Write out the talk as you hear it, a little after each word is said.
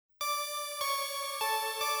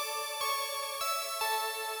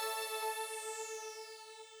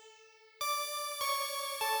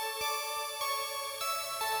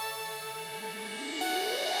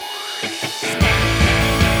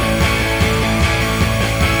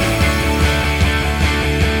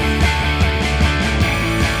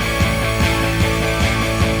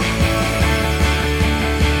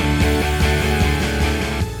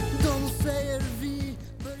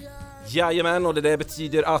Jajamän, och det där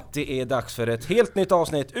betyder att det är dags för ett helt nytt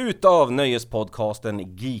avsnitt utav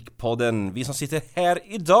nöjespodcasten Geekpodden. Vi som sitter här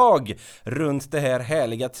idag runt det här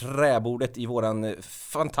härliga träbordet i våran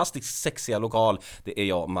fantastiskt sexiga lokal, det är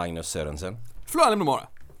jag, Magnus Sörensen, Florian Lemora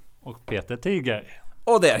och Peter Tiger.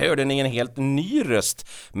 Och där hörde ni en helt ny röst.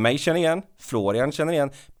 Mig känner igen, Florian känner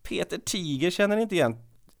igen, Peter Tiger känner inte igen.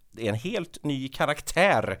 Det är en helt ny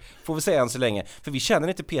karaktär, får vi säga än så länge. För vi känner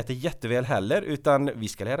inte Peter jätteväl heller, utan vi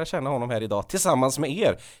ska lära känna honom här idag tillsammans med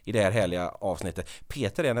er i det här härliga avsnittet.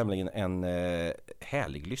 Peter är nämligen en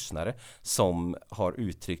härlig lyssnare som har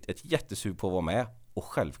uttryckt ett jättesug på att vara med. Och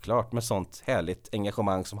självklart med sånt härligt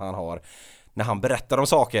engagemang som han har när han berättar om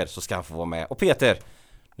saker, så ska han få vara med. Och Peter,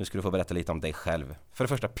 nu ska du få berätta lite om dig själv. För det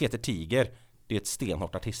första, Peter Tiger, det är ett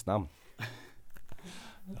stenhårt artistnamn.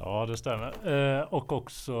 Ja, det stämmer. Och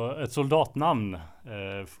också ett soldatnamn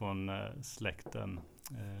från släkten.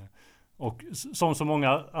 Och som så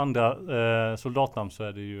många andra soldatnamn så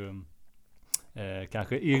är det ju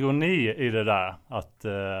kanske ironi i det där. Att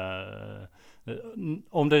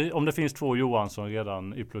om det finns två Johansson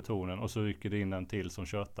redan i plutonen och så rycker det in en till som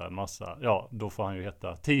tjötar en massa. Ja, då får han ju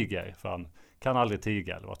heta Tiger, för han kan aldrig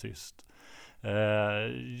tiga eller vara tyst.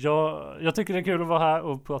 Jag tycker det är kul att vara här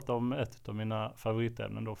och prata om ett av mina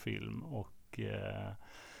favoritämnen då, film, och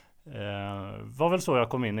var väl så jag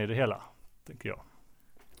kom in i det hela, tänker jag.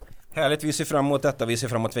 Härligt, vi ser fram emot detta, vi ser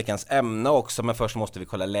fram emot veckans ämne också, men först måste vi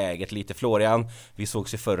kolla läget lite. Florian, vi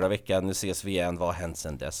sågs i förra veckan, nu ses vi igen, vad har hänt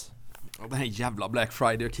sedan dess? Den här jävla Black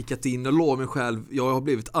Friday har kickat in och lov mig själv. Jag har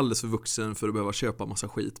blivit alldeles för vuxen för att behöva köpa massa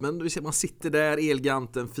skit. Men du ser, man sitter där,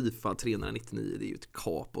 Elganten, FIFA 399, det är ju ett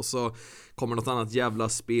kap. Och så kommer något annat jävla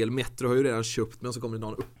spel. Metro har ju redan köpt, men så kommer det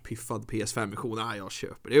någon uppiffad PS5-version. Jag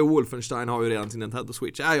köper det. Wolfenstein har ju redan till Nintendo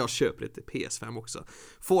Switch. Jag köper det till PS5 också.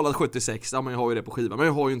 Fallout 76, men jag har ju det på skiva. Men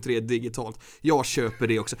jag har ju inte det digitalt. Jag köper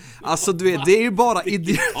det också. Alltså du vet, det är ju bara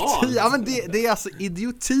idioti. Ja, men det är alltså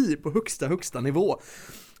idioti på högsta nivå.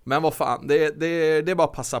 Men vad fan, det är bara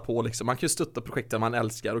att passa på liksom. Man kan ju stötta projekten man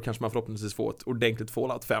älskar och kanske man förhoppningsvis får ett ordentligt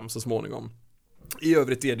Fallout 5 så småningom. I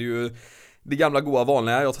övrigt är det ju det gamla goa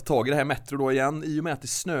vanliga. Jag tar tag i det här Metro då igen i och med att det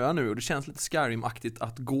snöar nu och det känns lite Skyrim-aktigt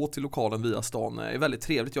att gå till lokalen via stan. Det är väldigt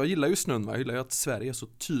trevligt. Jag gillar ju snön, jag gillar ju att Sverige är så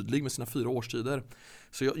tydlig med sina 4 årstider.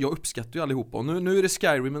 Så jag uppskattar ju allihopa. Och nu är det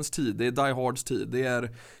Skyrimens tid, det är Die Hards tid, det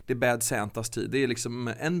är Bad Santas tid. Det är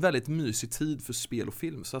liksom en väldigt mysig tid för spel och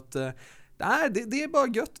film. Så att nej, det är bara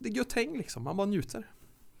gött. Det är gött häng liksom. Man bara njuter.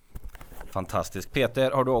 Fantastiskt.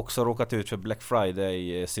 Peter, har du också råkat ut för Black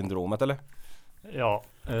Friday-syndromet eller? Ja,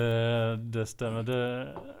 det stämmer.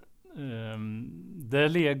 Det är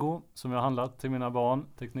Lego som jag har handlat till mina barn.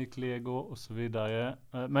 Teknik-Lego och så vidare.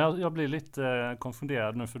 Men jag blir lite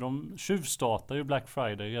konfunderad nu, för de tjuvstartar ju Black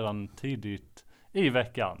Friday redan tidigt i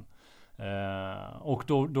veckan. Och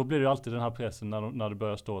då blir det alltid den här pressen när det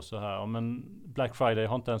börjar stå så här. Ja, men Black Friday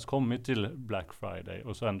har inte ens kommit till Black Friday.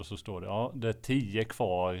 Och så ändå så står det, ja, det är 10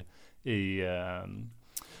 kvar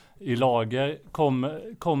i lager.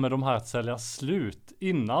 Kommer de här att sälja slut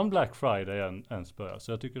innan Black Friday ens börjar?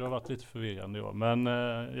 Så jag tycker det har varit lite förvirrande i år. Men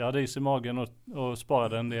jag hade is i magen och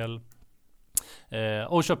sparade en del.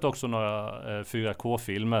 Och köpte också några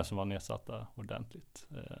 4K-filmer som var nedsatta ordentligt.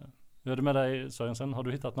 Hur är det med dig, Sörensen? Har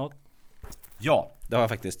du hittat något? Ja, det har jag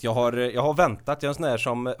faktiskt. Jag har väntat. Jag är en sån här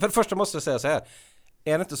som... För det första måste jag säga så här.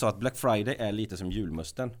 Är det inte så att Black Friday är lite som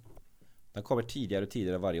julmusten? Den kommer tidigare och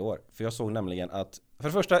tidigare varje år. För jag såg nämligen att... För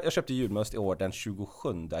det första, jag köpte julmust i år den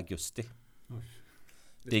 27 augusti.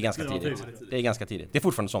 Det är ganska tidigt. Det är ganska tidigt. Det är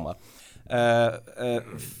fortfarande sommar.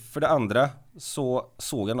 För det andra så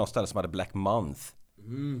såg jag något ställe som hade Black Month.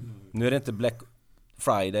 Nu är det inte Black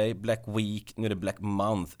Friday, Black Week. Nu är det Black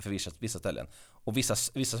Month för vissa ställen. Och vissa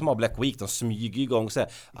som har Black Week, de smyger igång och säger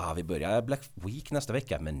vi börjar Black Week nästa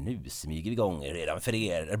vecka, men nu smyger vi igång redan för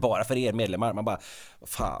er, bara för er medlemmar. Man bara,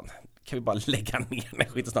 fan, kan vi bara lägga ner den här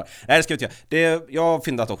skiten snart? Nej, det ska vi inte göra. Jag har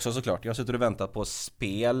fyndat också såklart. Jag har suttit och väntat på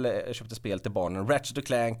spel. Jag köpte spel till barnen. Ratchet &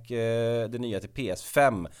 Clank, det nya till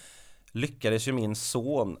PS5. Lyckades ju min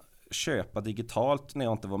son köpa digitalt när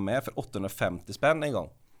jag inte var med för 850 spänn en gång.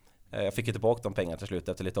 Jag fick ju tillbaka de pengarna till slut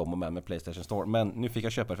efter lite om och med PlayStation Store. Men nu fick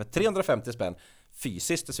jag köpa det för 350 spänn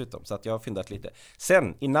fysiskt dessutom. Så att jag har fyndat lite.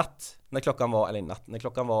 Sen i natt, när klockan var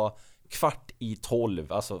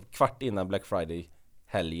 11:15, alltså kvart innan Black Friday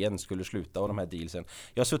helgen skulle sluta och de här dealsen.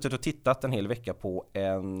 Jag har suttit och tittat en hel vecka på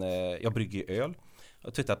jag brygger öl. Jag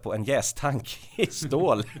har tittat på en jästank i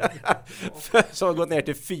stål som har gått ner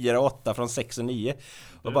till 4,8 från 6,9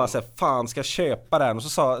 och bara så här, fan ska jag köpa den? Och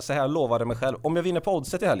så här lovade jag mig själv, om jag vinner på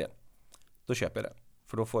oddset i helgen då köper jag den,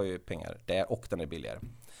 för då får jag ju pengar där och den är billigare.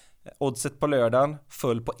 Oddset på lördagen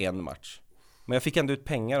föll på en match. Men jag fick ändå ut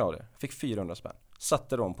pengar av det. Fick 400 spänn.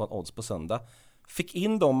 Satte dem på en odds på söndag. Fick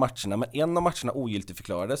in de matcherna, men en av matcherna ogiltigt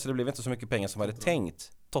förklarades, så det blev inte så mycket pengar som jag hade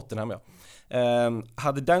tänkt. Tottenham, ja.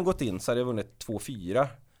 Hade den gått in så hade jag vunnit 2-4.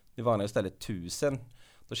 Det var istället 1000.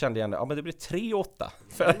 Då kände jag ändå, ja men det blir 3-8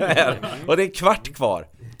 för det här. Och det är kvart kvar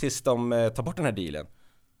tills de tar bort den här dealen.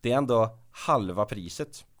 Det är ändå halva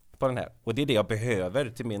priset på den här. Och det är det jag behöver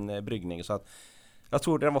till min bryggning. Så att jag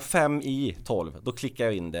tror den var 5 i 12. Då klickade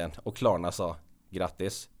jag in den och Klarna sa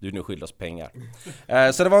grattis, du är nu skyldig oss pengar.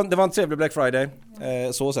 Så det var en trevlig Black Friday.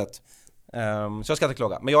 Så sett. Så jag ska inte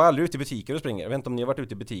klaga. Men jag är aldrig ute i butiker och springer. Jag vet inte om ni har varit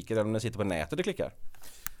ute i butiker eller om ni sitter på nätet och klickar.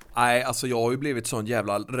 Nej, alltså jag har ju blivit sån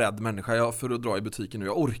jävla rädd människa för att dra i butiken nu.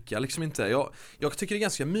 Jag orkar liksom inte. Jag tycker det är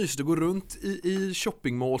ganska mysigt att gå runt i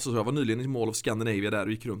shoppingmalls och så. Jag var nyligen i Mall of Scandinavia där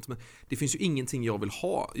och gick runt. Men det finns ju ingenting jag vill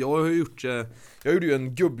ha. Jag gjorde ju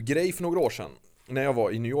en gubbgrej för några år sedan. När jag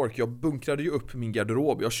var i New York. Jag bunkrade ju upp min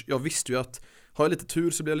garderob. Jag visste ju att har jag lite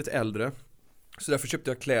tur så blir jag lite äldre. Så därför köpte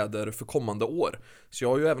jag kläder för kommande år. Så jag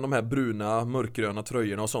har ju även de här bruna, mörkgröna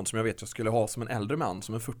tröjorna och sånt som jag vet jag skulle ha som en äldre man,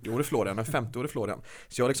 som en 40-årig Florian, en 50-årig Florian.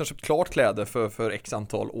 Så jag har liksom köpt klart kläder för x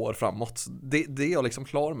antal år framåt. Det är jag liksom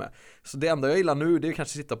klar med. Så det enda jag gillar nu, det är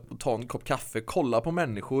kanske sitta och ta en kopp kaffe, kolla på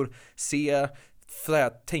människor, se,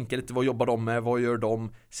 tänka lite vad jobbar de med, vad gör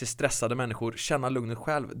de, se stressade människor, känna lugnet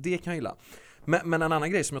själv. Det kan jag gilla. Men en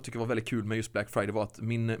annan grej som jag tycker var väldigt kul med just Black Friday var att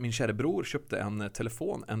min kära bror köpte en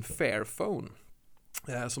telefon, en Fairphone,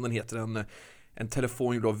 som den heter, en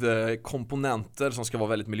telefon gjord av komponenter som ska vara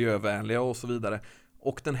väldigt miljövänliga och så vidare.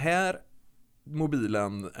 Och den här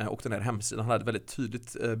mobilen och den här hemsidan hade ett väldigt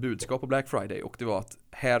tydligt budskap på Black Friday, och det var att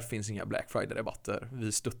här finns inga Black Friday-rabatter,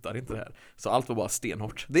 vi stöttar inte det här. Så allt var bara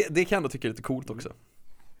stenhårt. Det kan jag ändå tycka är lite coolt också.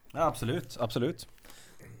 Ja, absolut.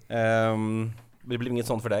 Det blir inget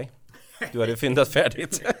sånt för dig. Du hade fyndat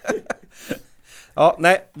färdigt. Ja,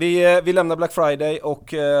 nej, vi lämnar Black Friday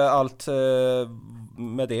och allt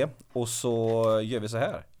med det. Och så gör vi så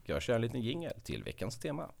här. Jag kör en liten jingle till veckans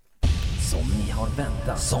tema. Som ni har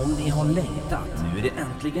väntat, som ni har längtat. Nu är det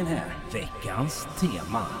äntligen här. Veckans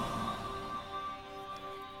tema.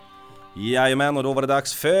 Jajamän, och då var det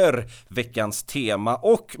dags för veckans tema.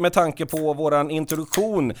 Och med tanke på våran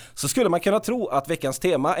introduktion så skulle man kunna tro att veckans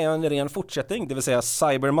tema är en ren fortsättning, det vill säga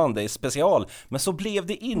Cyber Monday special. Men så blev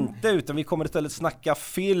det inte, utan vi kommer istället snacka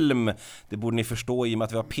film. Det borde ni förstå i och med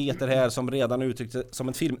att vi har Peter här som redan uttryckte som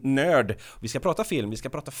en filmnörd. Vi ska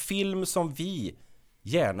prata film som vi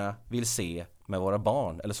gärna vill se med våra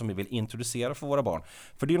barn, eller som vi vill introducera för våra barn.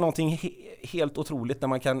 För det är ju någonting helt otroligt när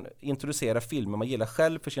man kan introducera filmer man gillar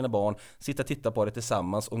själv för sina barn, sitta och titta på det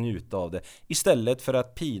tillsammans och njuta av det, istället för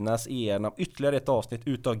att pinas igenom ytterligare ett avsnitt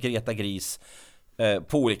utav Greta Gris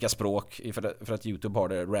på olika språk för att YouTube har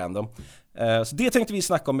det random. Så det tänkte vi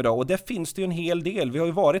snacka om idag, och det finns det ju en hel del. Vi har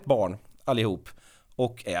ju varit barn allihop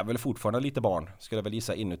och är väl fortfarande lite barn, skulle jag väl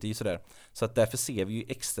gissa inuti sådär. Så att därför ser vi ju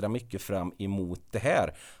extra mycket fram emot det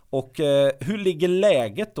här. Och hur ligger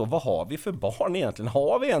läget då? Vad har vi för barn egentligen?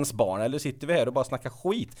 Har vi ens barn eller sitter vi här och bara snackar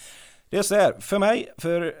skit? Det är så här,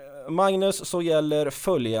 för Magnus så gäller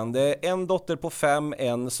följande: en dotter på 5,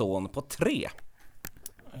 en son på 3.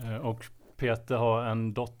 Och Peter har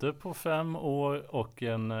en dotter på 5 år och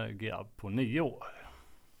en grabb på 9 år.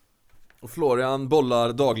 Och Florian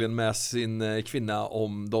bollar dagligen med sin kvinna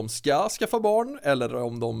om de ska skaffa barn eller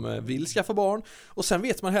om de vill skaffa barn. Och sen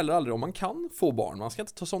vet man heller aldrig om man kan få barn. Man ska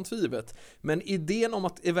inte ta sånt för givet. Men idén om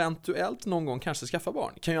att eventuellt någon gång kanske skaffa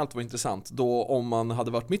barn kan ju alltid vara intressant. Då om man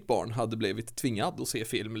hade varit mitt barn hade blivit tvingad att se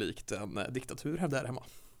film likt en diktatur här där hemma.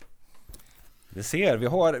 Vi ser, vi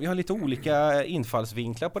har lite olika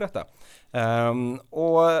infallsvinklar på detta.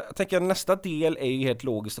 Och jag tänker nästa del är ju helt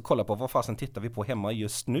logiskt att kolla på vad fasen tittar vi på hemma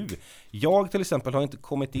just nu. Jag till exempel har inte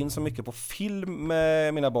kommit in så mycket på film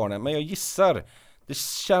med mina barn, men jag gissar, det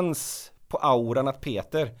känns på auran att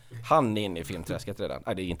Peter, han är inne i filmträsket redan.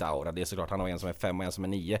 Nej, det är inte aura, det är såklart, han har en som är 5 och en som är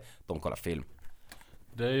 9. De kollar film.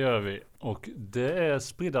 Det gör vi, och det är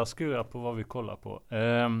spridda skurar på vad vi kollar på.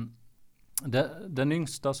 Den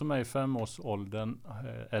yngsta som är i 5-årsåldern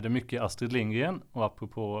är det mycket Astrid Lindgren, och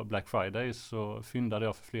apropå Black Friday så fyndade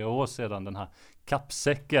jag för flera år sedan den här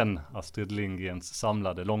kappsäcken Astrid Lindgrens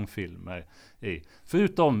samlade långfilmer i.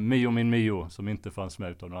 Förutom Mio min Mio som inte fanns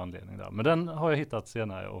med utav någon anledning där. Men den har jag hittat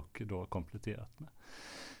senare och då kompletterat med.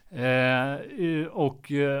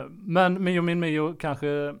 Men Mio min Mio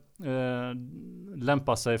kanske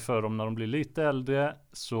lämpar sig för dem när de blir lite äldre.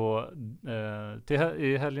 Så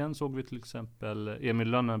i helgen såg vi till exempel Emil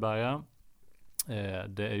Lönneberga.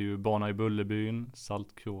 Det är ju Barna i Bullerbyn,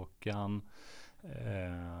 Saltkråkan.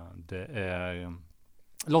 Det är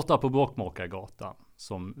Lotta på Bråkmakargatan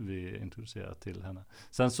som vi introducerar till henne.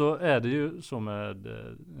 Sen så är det ju så med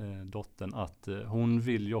dottern att hon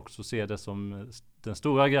vill ju också se det som den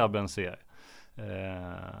stora grabben ser.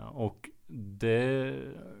 Och det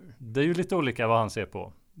är ju lite olika vad han ser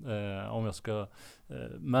på. Om jag ska,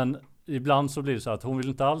 men ibland så blir det så att hon vill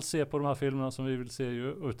inte alls se på de här filmerna som vi vill se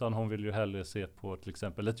ju, utan hon vill ju hellre se på till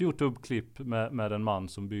exempel ett YouTube-klipp med en man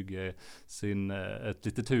som bygger ett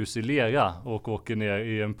litet hus i lera och åker ner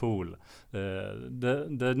i en pool.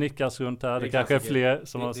 Det nickas runt här, det kanske är fler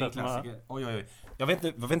som har sett de här. Oj. Jag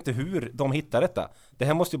vet inte hur de hittar detta. Det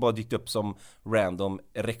här måste ju bara dykt upp som random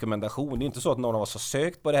rekommendation. Det är inte så att någon av oss har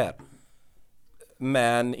sökt på det här.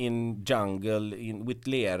 Man in jungle with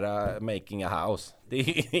lera making a house. Det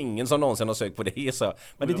är ingen som någonsin har sökt på det så.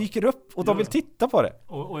 Men det dyker upp och de vill titta på det.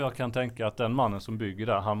 Och jag kan tänka att den mannen som bygger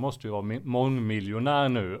där, han måste ju vara mångmiljonär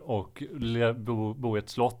nu och bo i ett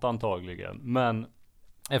slott antagligen. Men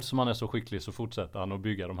eftersom han är så skicklig så fortsätter han att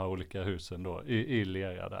bygga de här olika husen då i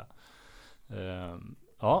lera där.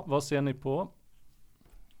 Ja, vad ser ni på?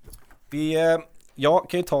 Jag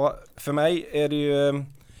kan ju ta, för mig är det ju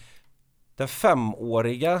den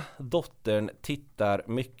 5-åriga dottern tittar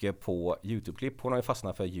mycket på YouTube-klipp. Hon har ju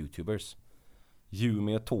fastnat för YouTubers.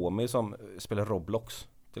 Yumi och Tommy som spelar Roblox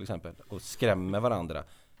till exempel och skrämmer varandra.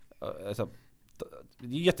 Alltså, det är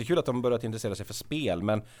jättekul att de börjat intressera sig för spel,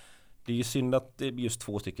 men det är ju synd att det är just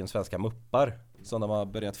 2 stycken svenska muppar som de har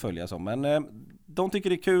börjat följa som. Men de tycker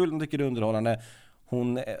det är kul, de tycker det är underhållande.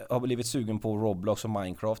 Hon har blivit sugen på Roblox och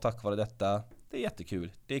Minecraft tack vare detta. Det är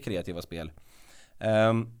jättekul, det är kreativa spel.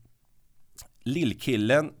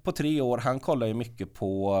 Lillkillen på 3 år, han kollar ju mycket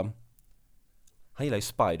på, han gillar ju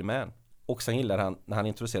Spider-Man. Och sen gillar han när han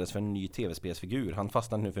introducerades för en ny tv-spelsfigur. Han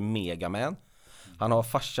fastnar nu för Mega Man. Han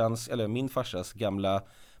har min farsas gamla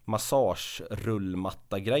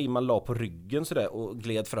massagerullmatta-grej man la på ryggen sådär och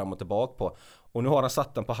gled fram och tillbaka på. Och nu har han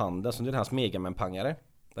satt den på handen, så det är hans Mega Man-pangare.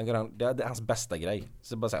 Det är hans bästa grej.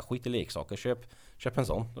 Så bara så här, skit i leksaker, köp en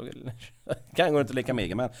sån. Kan gå inte leka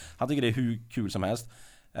Mega Man. Han tycker det är hur kul som helst.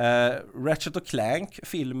 Ratchet & Clank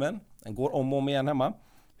filmen, den går om och om igen hemma,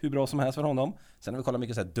 hur bra som helst för honom. Sen har vi kollat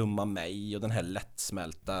mycket så här Dumma mig och den här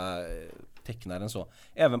lättsmälta tecknaren så.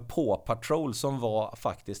 Även Paw Patrol som var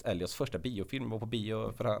faktiskt Elliots första biofilm, var på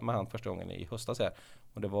bio med han första gången i höstas här.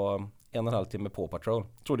 Och det var 1,5 timme Paw Patrol.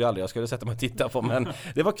 Trodde jag aldrig jag skulle sätta mig och titta på, men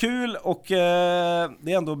det var kul och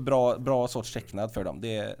det är ändå bra sorts tecknad för dem.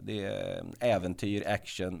 Det är äventyr,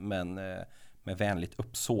 action, men med vänligt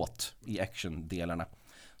uppsåt i actiondelarna.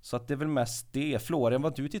 Så att det är väl mest det. Florian,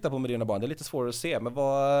 vad du tittar på med dina barn, det är lite svårare att se, men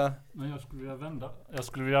vad... Men jag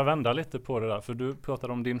skulle vilja vända lite på det där, för du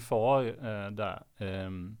pratade om din far där.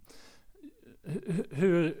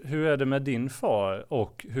 Hur är det med din far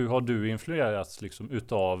och hur har du influerats liksom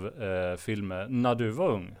utav filmer när du var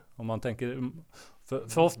ung? Om man tänker,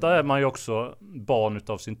 för ofta är man ju också barn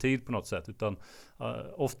utav sin tid på något sätt, utan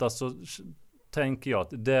oftast så tänker jag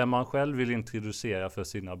att det man själv vill introducera för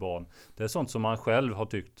sina barn, det är sånt som man själv har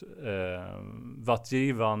tyckt varit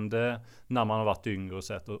givande när man har varit yngre och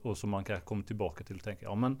sett, och som man kan komma tillbaka till och tänka,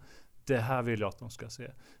 ja men det här vill jag att de ska se.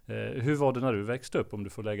 Hur var det när du växte upp, om du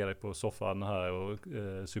får lägga dig på soffan här och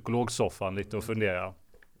psykologsoffan lite och fundera?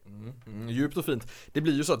 Djupt och fint. Det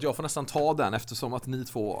blir ju så att jag får nästan ta den, eftersom att ni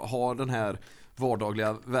två har den här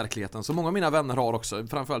vardagliga verkligheten som många av mina vänner har också,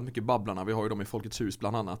 framförallt mycket Babblarna, vi har ju dem i Folkets hus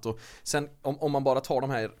bland annat. Och sen om man bara tar de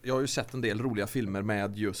här, jag har ju sett en del roliga filmer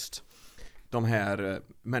med just de här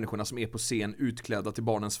människorna som är på scen utklädda till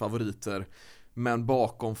barnens favoriter, men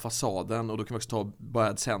bakom fasaden, och då kan vi också ta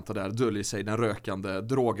Bad Santa, där döljer sig den rökande,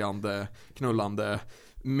 drogande, knullande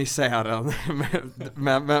misären.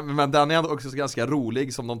 men den är också ganska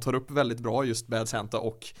rolig, som de tar upp väldigt bra, just Bad Santa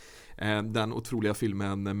och den otroliga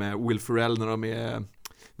filmen med Will Ferrell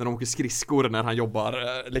när de åker skridskor, när han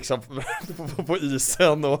jobbar liksom på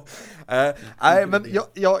isen och nej, men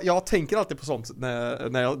jag tänker alltid på sånt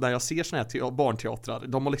när jag ser såna här barnteatrar.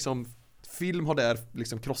 De har liksom, film har där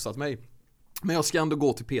liksom krossat mig. Men jag ska ändå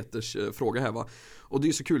gå till Peters fråga här, va. Och det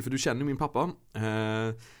är så kul, för du känner min pappa.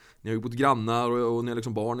 Ni har ju bott grannar och ni har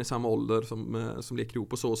liksom barn i samma ålder som leker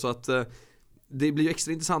ihop och så att det blir ju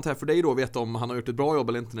extra intressant här för dig då att veta om han har gjort ett bra jobb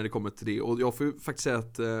eller inte när det kommer till det. Och jag får ju faktiskt säga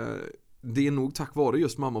att det är nog tack vare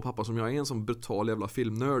just mamma och pappa som jag är en sån brutal jävla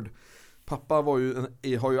filmnörd. Pappa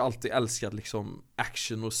har ju alltid älskat liksom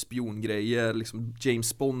action och spiongrejer. Liksom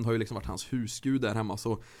James Bond har ju liksom varit hans husgud där hemma.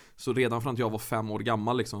 Så redan fram till jag var 5 år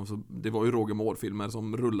gammal liksom, så det var ju Roger Moore-filmer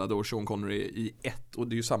som rullade och Sean Connery i ett. Och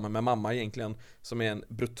det är ju samma med mamma egentligen, som är en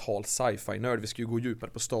brutal sci-fi-nörd. Vi ska ju gå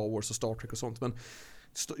djupare på Star Wars och Star Trek och sånt. Men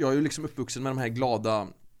jag är ju liksom uppvuxen med de här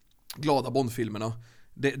glada Bond-filmerna.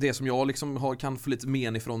 det som jag liksom kan få lite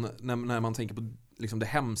men ifrån när man tänker på liksom det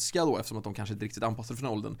hemska då, eftersom att de kanske inte riktigt anpassar för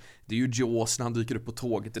den åldern. Det är ju Jaws när han dyker upp på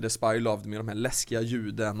tåget i The Spy Loved med de här läskiga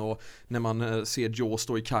ljuden, och när man ser Jaws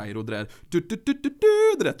stå i Kairo, det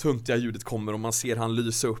där tuntiga ljudet kommer och man ser han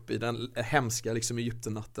lysa upp i den hemska liksom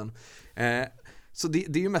Egypten-natten. Så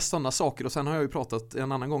det är ju mest sådana saker. Och sen har jag ju pratat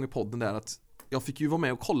en annan gång i podden där att jag fick ju vara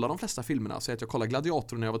med och kolla de flesta filmerna. Så att jag kollade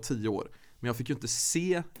Gladiator när jag var 10 år. Men jag fick ju inte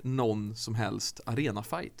se någon som helst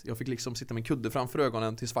arenafight. Jag fick liksom sitta med en kudde framför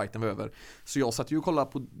ögonen tills fighten var över. Så jag satt ju och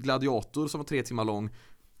kollade på Gladiator som var 3 timmar lång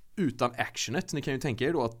utan actionet. Ni kan ju tänka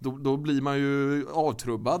er då att då blir man ju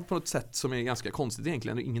avtrubbad på ett sätt som är ganska konstigt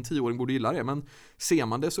egentligen. Ingen 10-åring borde gilla det, men ser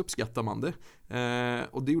man det så uppskattar man det.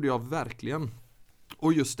 Och det gjorde jag verkligen.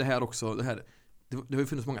 Och just det här också, det har ju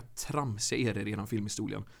funnits många tramsiga eror genom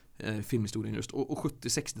filmhistorien just. Och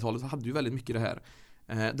 70-60-talet hade ju väldigt mycket det här.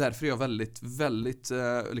 Därför är jag väldigt, väldigt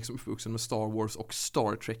liksom uppvuxen med Star Wars och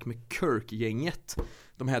Star Trek med Kirk-gänget.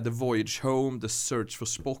 De här The Voyage Home, The Search for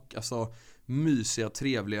Spock, alltså mysiga,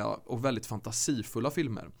 trevliga och väldigt fantasifulla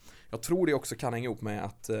filmer. Jag tror det också kan hänga ihop med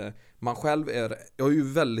att man själv jag är ju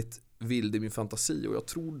väldigt vild i min fantasi, och jag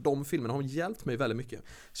tror de filmerna har hjälpt mig väldigt mycket.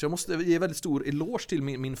 Så jag måste ge väldigt stor eloge till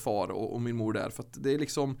min far och min mor där, för att det är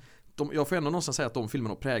liksom jag får ändå någonstans säga att de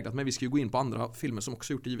filmerna har präglat mig. Vi ska ju gå in på andra filmer som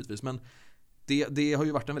också gjort det givetvis, men det har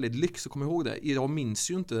ju varit en väldigt lyx att komma ihåg det. Jag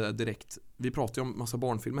minns ju inte direkt. Vi pratar ju om massa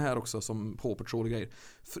barnfilmer här också, som Paw Patrol och grejer.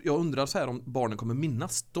 För jag undrar så här om barnen kommer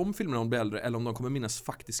minnas de filmerna om de blir äldre, eller om de kommer minnas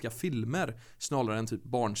faktiska filmer snarare än typ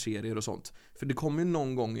barnserier och sånt. För det kommer ju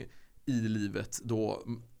någon gång i livet då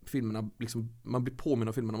filmerna liksom, man blir påminn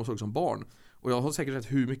av filmerna man såg som barn. Och jag har säkert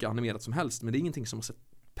sett hur mycket animerat som helst, men det är ingenting som har sett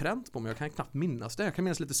pränt på mig. Jag kan knappt minnas det. Jag kan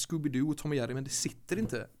minnas lite Scooby-Doo och Tom och Jerry, men det sitter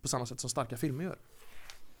inte på samma sätt som starka filmer gör.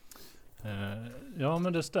 Ja,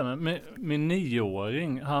 men det stämmer. Min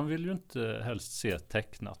 9-åring, han vill ju inte helst se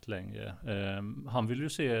tecknat längre. Han vill ju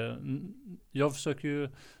se...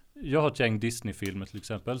 Jag har ett gäng Disney-filmer till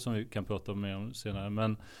exempel, som vi kan prata mer om senare,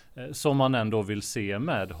 men som han ändå vill se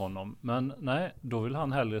med honom. Men nej, då vill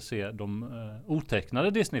han hellre se de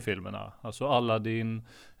otecknade Disney-filmerna. Alltså Aladdin,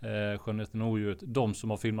 Skönheten och odjuret, de som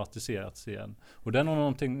har filmatiserats igen. Och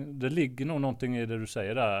det ligger nog någonting i det du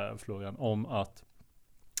säger där, Florian, om att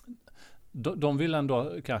de vill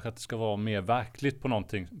ändå kanske att det ska vara mer verkligt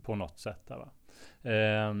på något sätt där, va?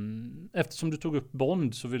 Eftersom du tog upp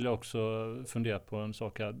Bond, så vill jag också fundera på en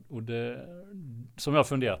sak här, och det som jag har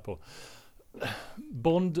funderat på.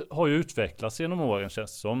 Bond har ju utvecklats genom åren,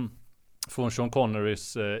 känns som, från Sean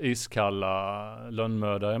Connerys iskalla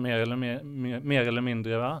lönnmördare mer eller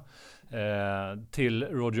mindre, va? Till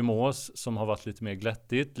Roger Moores, som har varit lite mer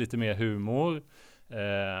glättigt, lite mer humor.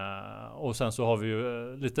 Och sen så har vi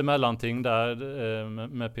ju lite mellanting där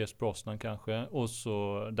med Pierce Brosnan kanske, och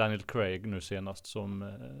så Daniel Craig nu senast,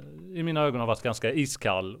 som i mina ögon har varit ganska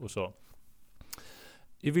iskall och så.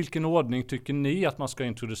 I vilken ordning tycker ni att man ska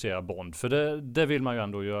introducera Bond? För det vill man ju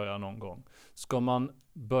ändå göra någon gång. Ska man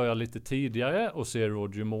börja lite tidigare och se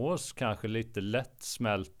Roger Moores, kanske lite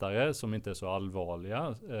lättsmältare som inte är så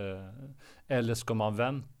allvarliga, eller ska man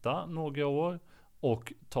vänta några år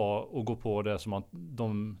och gå på det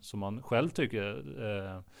som man själv tycker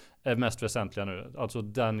är mest väsentliga nu, alltså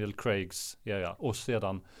Daniel Craigs era, och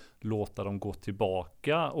sedan låta dem gå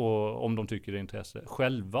tillbaka och, om de tycker det är intresse,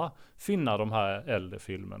 själva finna de här äldre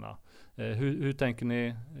filmerna. Hur tänker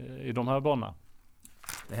ni i de här banorna?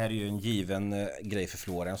 Det här är ju en given grej för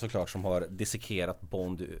Florian såklart, som har dissekerat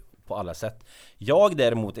Bond på alla sätt. Jag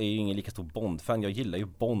däremot är ju ingen lika stor Bond-fan. Jag gillar ju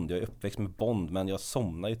Bond, jag är uppväxt med Bond, men jag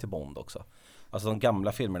somnar ju till Bond också. Alltså de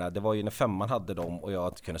gamla filmerna, det var ju när 5:an hade dem och jag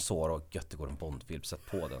inte kunde sova, och gött, det går en Bond-film, sätt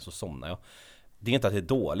på den så somnar jag. Det är inte att det är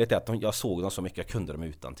dåligt, det är att jag såg dem så mycket, jag kunde dem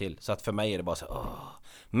utan till. Så att för mig är det bara så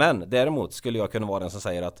Men däremot skulle jag kunna vara den som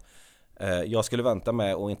säger att jag skulle vänta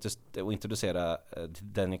med att introducera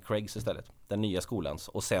Danny Craigs istället, den nya skolans,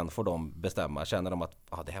 och sen får de bestämma, känner de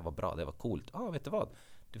att det här var bra, det var coolt, vet du vad,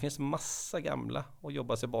 det finns massa gamla att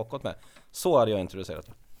jobba sig bakåt med. Så hade jag introducerat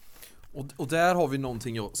det. Och där har vi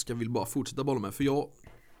någonting jag vill bara fortsätta bolla med, för jag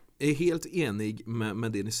är helt enig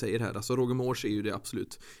med det ni säger här. Alltså Roger Moore är ju det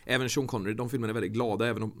absolut. Även Sean Connery, de filmerna är väldigt glada,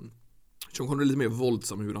 även om Sean Connery är lite mer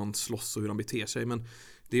våldsam hur han slåss och hur han beter sig, men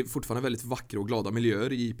det är fortfarande väldigt vackra och glada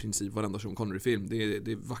miljöer i princip varenda Sean Connery-film.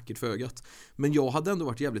 Det är vackert för ögat. Men jag hade ändå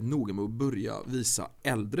varit jävligt noga med att börja visa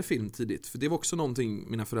äldre film tidigt, för det var också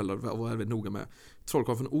någonting mina föräldrar var väldigt noga med.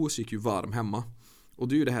 Trollkarlen från Oz gick ju varm hemma. Och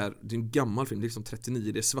det är ju det är en gammal film, det är liksom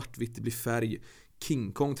 39, det är svartvitt, det blir färg.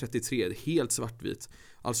 King Kong 33, helt svartvit.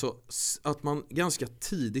 Alltså att man ganska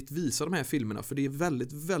tidigt visar de här filmerna, för det är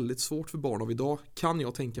väldigt, väldigt svårt för barn av idag, kan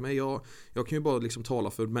jag tänka mig. Jag kan ju bara liksom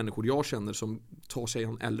tala för människor jag känner som tar sig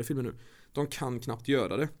an äldre filmer nu. De kan knappt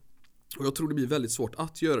göra det. Och jag tror det blir väldigt svårt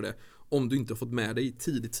att göra det om du inte har fått med dig i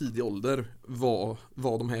tidig ålder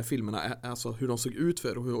vad de här filmerna är, alltså hur de såg ut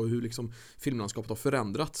för och hur liksom filmlandskapet har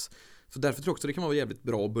förändrats. Så därför tror jag också det kan vara jävligt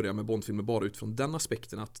bra att börja med Bondfilmer bara utifrån den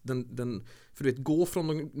aspekten, att för du vet, gå från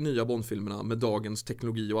de nya Bondfilmerna med dagens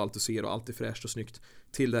teknologi och allt du ser och allt är fräscht och snyggt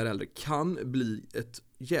till där äldre kan bli ett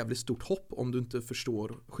jävligt stort hopp om du inte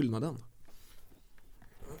förstår skillnaden.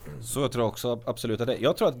 Så jag tror också absolut att det.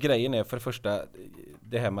 Jag tror att grejen är för det första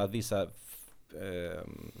det här med att visa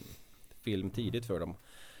film tidigt för dem.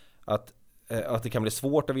 Att det kan bli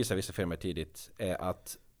svårt att visa vissa filmer tidigt är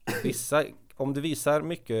att om du visar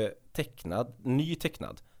mycket ny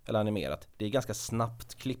tecknad eller animerat, det är ganska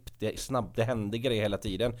snabbt klippt, det händer grejer hela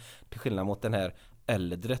tiden, till skillnad mot den här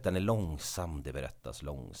äldre, den är långsam, det berättas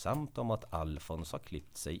långsamt om att Alfons har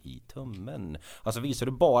klippt sig i tummen. Alltså visar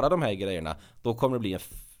du bara de här grejerna, då kommer det bli en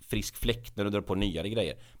frisk fläkt när du drar på nyare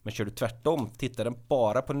grejer. Men kör du tvärtom, tittar den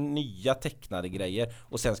bara på nya tecknade grejer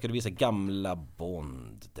och sen ska du visa gamla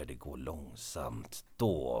Bond där det går långsamt,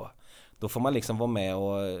 då får man liksom vara med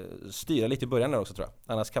och styra lite i början där också, tror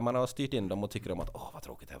jag. Annars kan man ha styrt in dem och tycker om att vad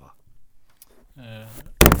tråkigt det var.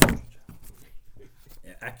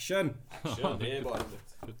 Action, det är bara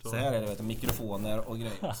så här är det, vet du, mikrofoner och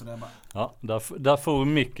grejer. Så det är bara... Ja, där får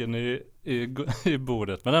micken i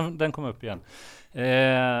bordet, men den kommer upp igen.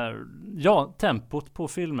 Ja, tempot på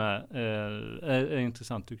filmer är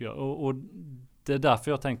intressant tycker jag. Och det är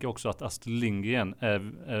därför jag tänker också att Astrid Lindgren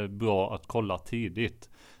är bra att kolla tidigt.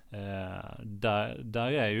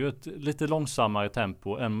 Där är ju ett lite långsammare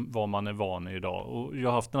tempo än vad man är van i idag. Och jag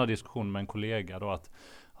har haft den här diskussionen med en kollega då, att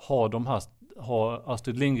har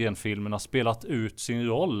Astrid Lindgren-filmerna spelat ut sin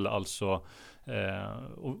roll, alltså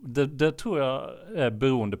och det tror jag är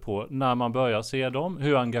beroende på när man börjar se dem,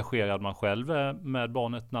 hur engagerad man själv är med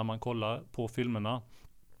barnet när man kollar på filmerna.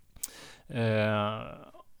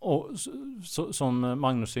 Och som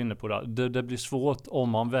Magnus är inne på där, det blir svårt om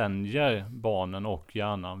man vänjer barnen och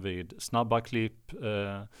hjärnan vid snabba klipp,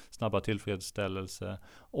 snabba tillfredsställelse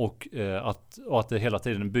och att det hela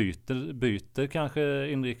tiden byter kanske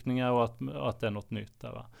inriktningar och att det är något nytt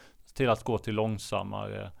där, va? Till att gå till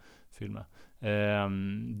långsammare filmer.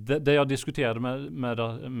 Det jag diskuterade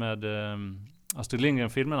med Astrid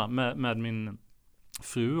Lindgren-filmerna med min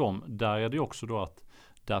fru om, där är det också då att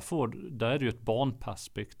där är det ju ett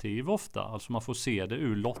barnperspektiv ofta. Alltså man får se det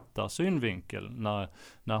ur Lottas synvinkel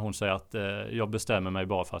när hon säger att jag bestämmer mig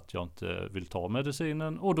bara för att jag inte vill ta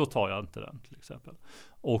medicinen och då tar jag inte den till exempel.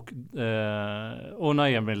 Och när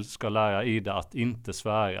Emil ska lära Ida att inte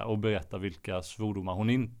svära och berätta vilka svordomar hon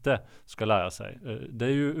inte ska lära sig. Det är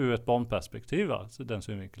ju ur ett barnperspektiv, alltså den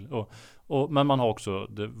synvinkeln. Men man har också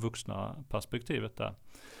det vuxna perspektivet där.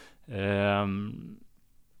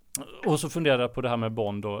 Och så funderade jag på det här med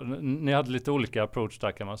Bond då. Ni hade lite olika approach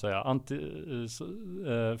där kan man säga.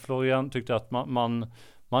 Florian tyckte att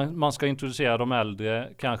man ska introducera de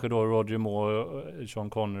äldre, kanske då Roger Moore och Sean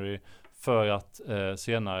Connery, för att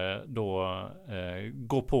senare då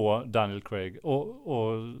gå på Daniel Craig.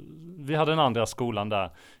 Och vi hade den andra skolan där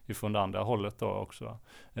ifrån det andra hållet då också.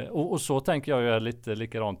 Och så tänker jag ju lite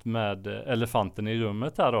likadant med elefanten i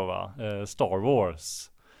rummet här då, va? Star Wars.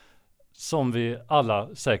 Som vi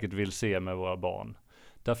alla säkert vill se med våra barn.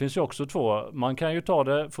 Där finns ju också två. Man kan ju ta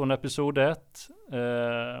det från episod 1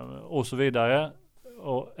 och så vidare.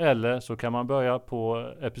 Eller så kan man börja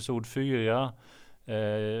på episod 4.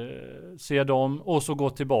 Se dem och så gå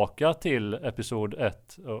tillbaka till episod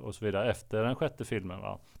 1 och så vidare efter den 6:e filmen,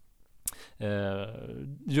 va?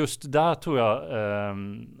 Just där tror jag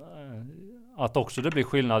att också det blir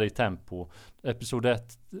skillnad i tempo. Episod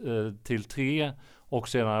 1 till 3 och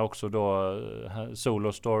senare också då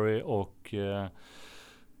Solo Story och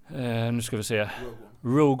nu ska vi se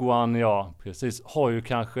Rogue One, ja precis, har ju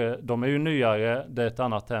kanske, de är ju nyare, det är ett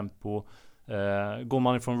annat tempo. Går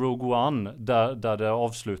man ifrån Rogue One där det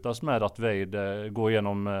avslutas med att Vader går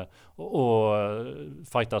igenom och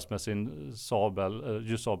fightas med sin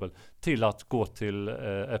ljussabel till att gå till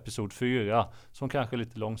episod 4 som kanske är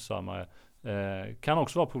lite långsammare, kan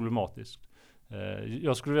också vara problematiskt.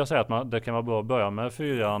 Jag skulle vilja säga att det kan vara bra att börja med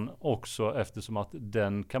 4 också, eftersom att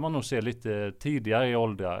den kan man nog se lite tidigare i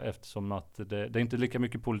åldrar, eftersom att det är inte lika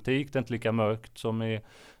mycket politik, det är inte lika mörkt som i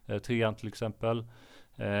 3 till exempel.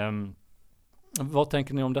 Vad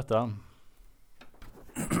tänker ni om detta?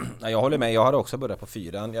 Jag håller med, jag hade också börjat på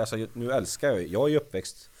 4. Alltså, nu älskar jag är ju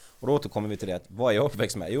uppväxt Och då återkommer vi till det, vad är jag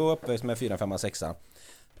uppväxt med? Jo, uppväxt med 4, 5, 6.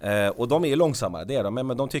 Och de är långsamma, det är de,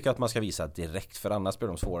 men de tycker att man ska visa direkt, för annars blir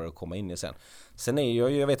de svårare att komma in i sen. Sen är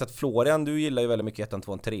jag vet att Florian, du gillar ju väldigt mycket 1,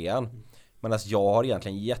 2, 3. Men alltså jag har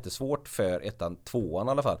egentligen jättesvårt för 1, 2 i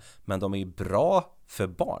alla fall. Men de är ju bra för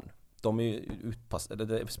barn. De är ju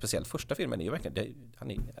utpassade, speciellt första filmen är ju verkligen,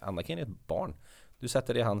 Anakin är ett barn. Du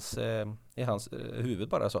sätter det i hans huvud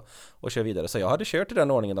bara så och kör vidare. Så jag hade kört i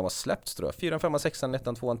den ordningen de har släppt, tror jag. 4, 5, 6,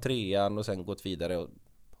 1, 2, 3 och sen gått vidare och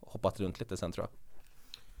hoppat runt lite sen, tror jag.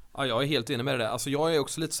 Ja, jag är helt enig med det där. Alltså jag är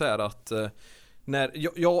också lite så här att när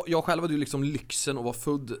jag själv hade ju liksom lyxen att vara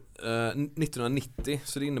född 1990,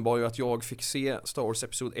 så det innebar ju att jag fick se Star Wars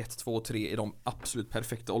Episod 1, 2 och 3 i de absolut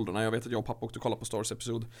perfekta åldrarna. Jag vet att jag och pappa åkte och kollade på Star Wars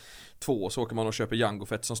Episod 2, så åker man och köper Jango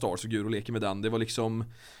Fett som Star Wars-figur och leker med den. Det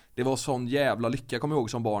var sån jävla lycka, kommer jag ihåg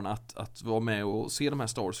som barn, att vara med och se de här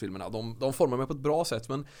Star Wars-filmerna. De formar mig på ett bra sätt,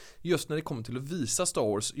 men just när det kommer till att visa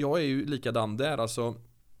Star Wars, jag är ju likadan där, alltså.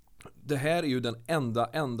 Det här är ju den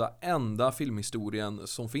enda filmhistorien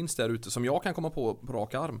som finns där ute som jag kan komma på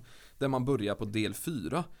rak arm, där man börjar på del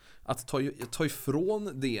 4. Att ta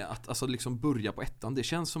ifrån det, att alltså liksom börja på 1, det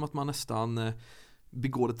känns som att man nästan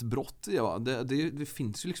begår ett brott. Ja. Det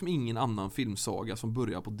finns ju liksom ingen annan filmsaga som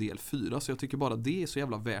börjar på del 4, så jag tycker bara det är så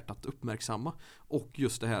jävla värt att uppmärksamma. Och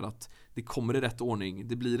just det här att det kommer i rätt ordning,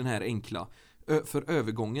 det blir den här enkla. För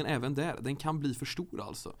övergången även där, den kan bli för stor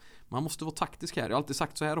alltså. Man måste vara taktisk här. Jag har alltid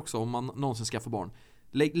sagt så här också om man någonsin skaffar barn.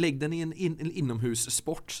 Lägg den i en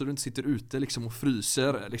inomhussport så du inte sitter ute liksom och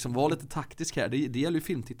fryser. Liksom, var lite taktisk här. Det gäller ju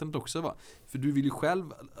filmtittandet också, va? För du vill ju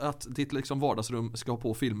själv att ditt liksom vardagsrum ska ha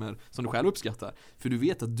på filmer som du själv uppskattar. För du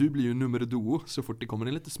vet att du blir ju nummer duo så fort det kommer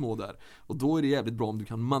in lite små där. Och då är det jävligt bra om du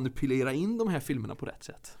kan manipulera in de här filmerna på rätt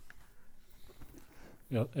sätt.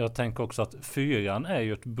 Jag tänker också att 4 är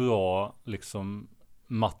ju ett bra liksom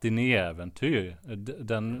matinéäventyr.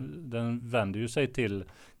 Den vänder ju sig till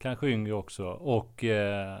kanske yngre också, och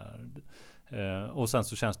sen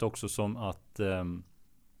så känns det också som att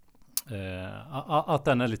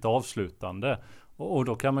den är lite avslutande. Och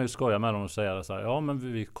då kan man ju skoja med dem och säga så här, ja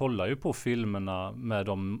men vi kollar ju på filmerna med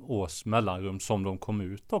de års mellanrum som de kom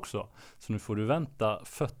ut också. Så nu får du vänta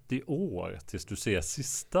 40 år tills du ser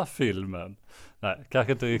sista filmen. Nej,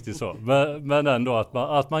 kanske inte riktigt så. Men ändå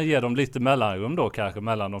att man ger dem lite mellanrum då, kanske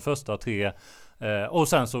mellan de första 3. Och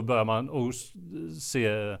sen så börjar man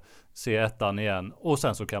se 1 igen. Och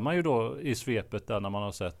sen så kan man ju då i svepet där när man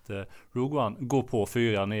har sett Rogue One gå på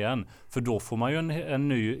 4 igen. För då får man ju en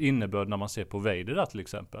ny innebörd när man ser på Vader där till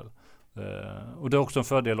exempel. Och det är också en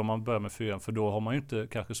fördel om man börjar med 4, för då har man ju inte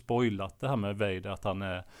kanske spoilat det här med Vader, att han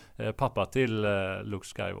är pappa till Luke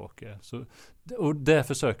Skywalker. Och det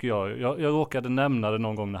försöker jag råkade nämna det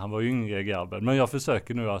någon gång när han var yngre, grabben, men jag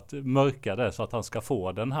försöker nu att mörka det så att han ska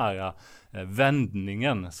få den här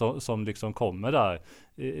vändningen som liksom kommer där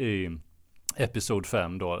i Episod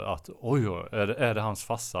 5 då, att oj, är det hans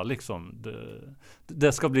farsa liksom.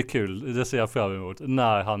 Det ska bli kul, det ser jag fram emot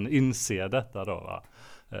när han inser detta då, va?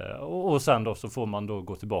 Och sen då så får man då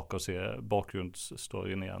gå tillbaka och se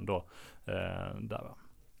bakgrundsstoryn igen då, där, va?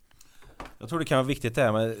 Jag tror det kan vara viktigt det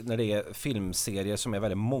här med när det är filmserier som är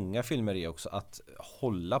väldigt många filmer i också, att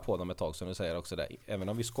hålla på dem ett tag, som du säger också där. Även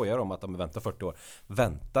om vi skojar om att de väntar 40 år,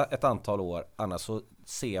 vänta ett antal år, annars så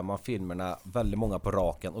ser man filmerna väldigt många på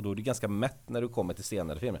raken, och då är det ganska mätt när du kommer till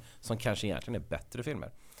senare filmer som kanske egentligen är bättre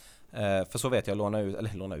filmer. För så vet jag,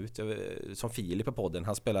 låna ut som Filip på podden,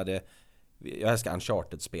 han spelade, jag älskar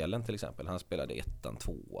Uncharted-spelen till exempel. Han spelade 1,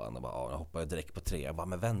 2 och bara, jag hoppade direkt på 3. Jag bara,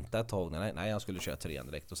 men vänta ett tag. Nej, han skulle köra 3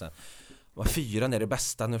 direkt. Och sen var 4 är det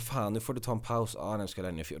bästa. Nu får du ta en paus. Nu ska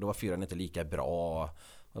jag ner 4. Då var 4 inte lika bra.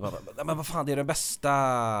 Och bara, men vad fan, det är det bästa.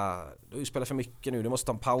 Du har ju spelat för mycket nu. Du måste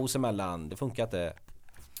ta en paus emellan. Det funkar inte.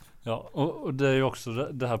 Ja, och det är ju också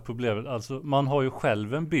det här problemet. Alltså, man har ju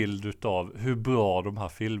själv en bild utav hur bra de här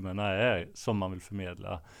filmerna är som man vill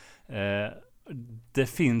förmedla. Det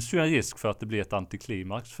finns ju en risk för att det blir ett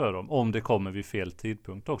antiklimax för dem om det kommer vid fel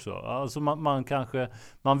tidpunkt också. Alltså man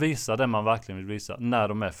visar det man verkligen vill visa när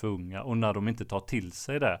de är för unga och när de inte tar till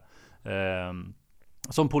sig det.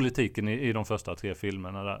 Som politiken i de första 3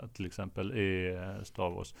 filmerna där, till exempel i Star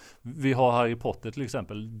Wars. Vi har Harry Potter till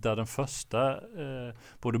exempel, där den första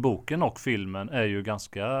både boken och filmen är ju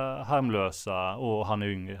ganska harmlösa och han är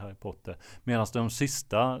yngre, Harry Potter. Medan de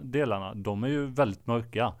sista delarna, de är ju väldigt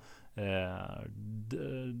mörka.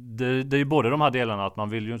 Det är ju både de här delarna att man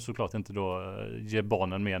vill ju såklart inte då ge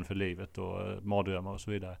barnen men för livet och mardrömmar och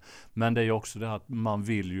så vidare. Men det är ju också det här att man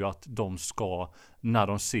vill ju att de ska, när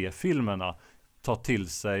de ser filmerna, ta till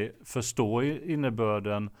sig, förstå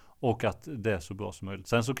innebörden och att det är så bra som möjligt.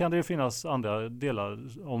 Sen så kan det ju finnas andra delar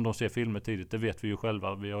om de ser filmer tidigt, det vet vi ju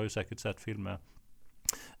själva. Vi har ju säkert sett filmer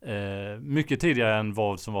mycket tidigare än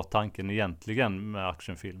vad som var tanken egentligen med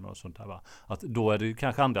actionfilmer och sånt där, va? Att då är det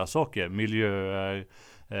kanske andra saker, miljöer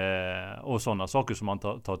och sådana saker som man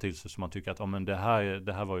tar till sig, som man tycker att men det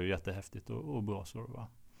här var ju jättehäftigt och bra så, va?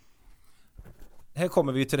 Här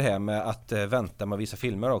kommer vi till det här med att vänta med vissa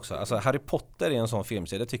filmer också. Alltså Harry Potter är en sån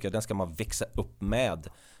filmserie, tycker jag den ska man växa upp med.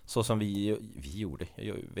 Så som vi gjorde.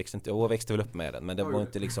 Jag växte väl upp med den, men det var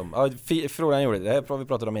inte liksom... Ja, Florian gjorde det, det här vi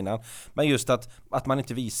pratade om innan. Men just att man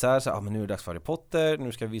inte visar så, men nu är det dags för Harry Potter,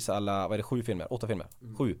 nu ska vi visa alla, vad är det, 7 filmer? 8 filmer?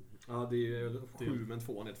 7? Ja, det är 7, men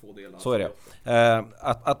 2 är 2 delar. Så är det.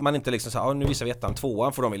 Att man inte liksom så nu visar vi 1:an,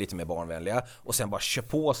 2:an, för de är lite mer barnvänliga, och sen bara kör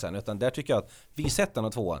på sen, utan där tycker jag att visa 1:an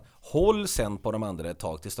och 2:an, håll sen på de andra ett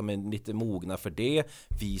tag tills de är lite mogna för det,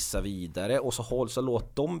 visa vidare, och så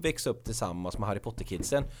låt dem växa upp tillsammans med Harry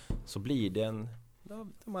Potter-kidsen, så blir det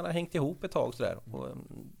man har hängt ihop ett tag sådär. Och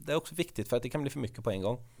det är också viktigt för att det kan bli för mycket på en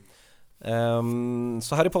gång.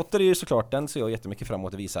 Så Harry Potter är ju såklart, den ser jag jättemycket fram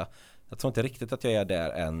emot att visa. Jag tror inte riktigt att jag är där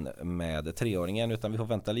än med 3-åringen, utan vi får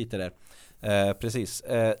vänta lite där. Precis.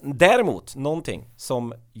 Däremot, någonting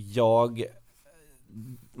som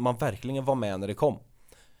man verkligen var med när det kom.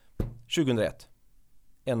 2001.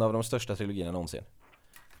 En av de största trilogierna någonsin.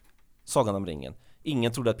 Sagan om ringen.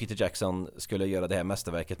 Ingen trodde att Peter Jackson skulle göra det här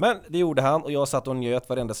mästerverket, men det gjorde han, och jag satt och njöt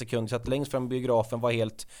varenda sekund. Jag satt längst fram i biografen, var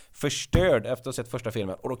helt förstörd efter att ha sett första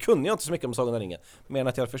filmen, och då kunde jag inte så mycket om Sagan om ringen, men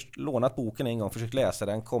att jag hade lånat boken en gång, försökt läsa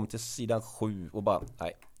den, kom till sidan 7 och bara,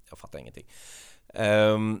 nej, jag fattar ingenting.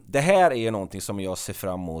 Det här är någonting som jag ser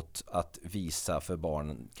fram emot att visa för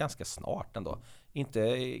barn ganska snart ändå.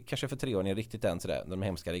 Inte kanske för 3-åringar riktigt än sådär, de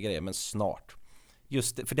hemskare grejer, men snart.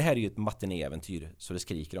 Just det, för det här är ju ett matinéäventyr, så det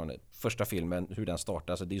skriker om det. Första filmen, hur den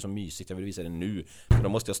startar, så det är så mysigt, jag vill visa det nu. För då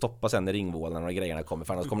måste jag stoppa sen när ringvålarna och grejerna kommer,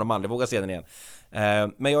 för annars kommer de aldrig våga se den igen.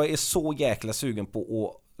 Men jag är så jäkla sugen på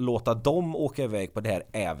att låta dem åka iväg på det här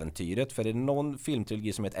äventyret. För är det någon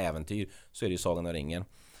filmtrilogi som är ett äventyr, så är det ju Sagan om ringen.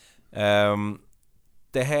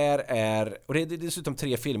 Det här är, och det är dessutom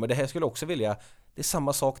 3 filmer, det här skulle jag också vilja, det är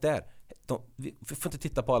samma sak där. Vi får inte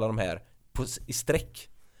titta på alla de här i sträck,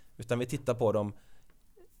 utan vi tittar på dem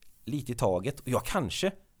lite i taget, och jag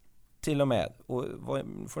kanske till och med, och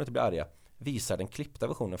får inte bli arga, visar den klippta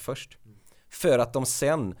versionen först, för att de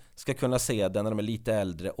sen ska kunna se den när de är lite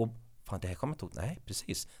äldre och fan, det här kommer inte, nej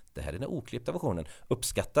precis, det här är den oklippta versionen,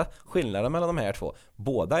 uppskatta skillnaden mellan de här två.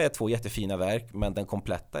 Båda är 2 jättefina verk, men den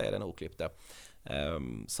kompletta är den oklippta.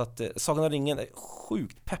 Så att Sagan om ringen är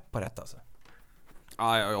sjukt pepp på detta alltså.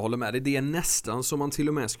 Ja, jag håller med dig. Det är nästan som man till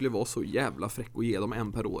och med skulle vara så jävla fräck och ge dem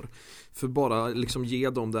en per år. För bara liksom ge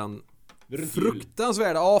dem den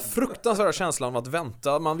fruktansvärda känslan av att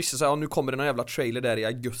vänta. Man visste så här, nu kommer det någon jävla trailer där i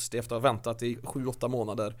augusti efter att ha väntat i 7-8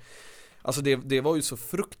 månader. Alltså det var ju så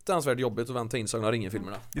fruktansvärt jobbigt att vänta in Sagan om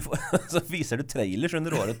ringen-filmerna. Så visar du trailers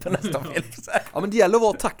under året på nästa film. Ja, men det gäller att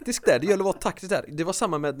vara taktisk där. Det var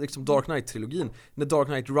samma med liksom Dark Knight-trilogin. När Dark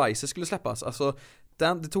Knight Rises skulle släppas. Alltså,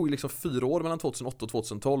 det tog liksom 4 år mellan 2008 och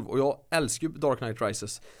 2012. Och jag älskar ju Dark Knight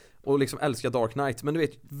Rises. Och liksom älskar Dark Knight. Men du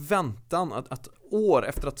vet, väntan att år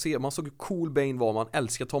efter att se, man såg hur cool Bane var, man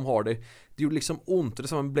älskar Tom Hardy. Det gjorde liksom ont, det är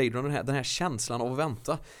samma med Blade Runner, den här känslan av att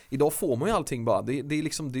vänta. Idag får man ju allting bara. Det är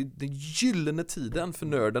liksom det gyllene tiden för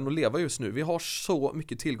nörden att leva just nu. Vi har så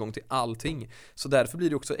mycket tillgång till allting. Så därför blir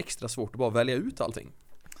det också extra svårt att bara välja ut allting.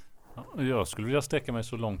 Jag skulle vilja sträcka mig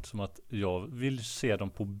så långt som att jag vill se dem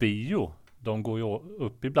på bio. De går ju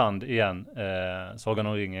upp ibland igen. Sagan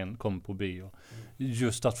om ringen kommer på bio.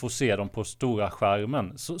 Just att få se dem på stora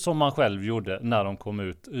skärmen, som man själv gjorde när de kom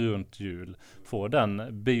ut runt jul. Få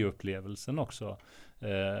den bioupplevelsen också.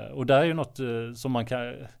 Och det är ju något som man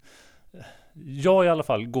kan... Jag i alla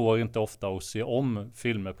fall går inte ofta att se om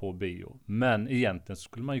filmer på bio. Men egentligen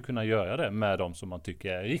skulle man ju kunna göra det med de som man tycker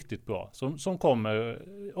är riktigt bra. Som kommer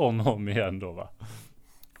om och om igen då, va?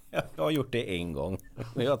 Jag har gjort det en gång.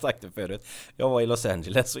 Jag har sagt det förut. Jag var i Los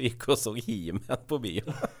Angeles och gick och såg He-Man på bio.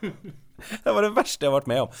 Det var det värsta jag varit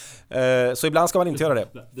med om. Så ibland ska man inte göra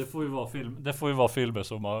det. Det får ju vara filmer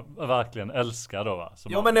som man verkligen älskar då, va?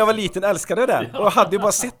 Ja, men när jag var liten älskade jag den. Och jag hade ju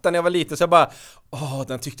bara sett den när jag var liten. Så jag bara,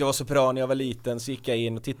 den tyckte jag var så bra när jag var liten. Så gick jag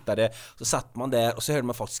in och tittade. Så satt man där och så hörde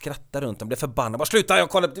man folk skratta runt. De blev förbannade. Bara sluta, jag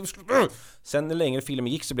kollade. Sen när längre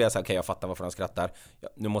filmen gick så blev jag så här, okej, jag fattar varför de skrattar. Ja,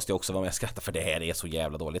 nu måste jag också vara med och skratta, för det här är så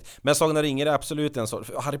jävla dåligt. Men Sagan om ringen är absolut en sort.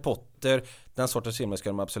 Harry Potter, den sortens filmer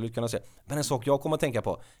ska man absolut kunna se. Men en sak jag kommer att tänka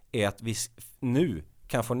på är att vi nu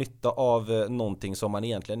kan få nytta av någonting som man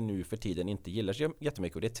egentligen nu för tiden inte gillar så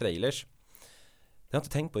jättemycket, och det är trailers. Det har jag inte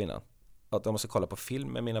tänkt på innan. Att jag måste kolla på film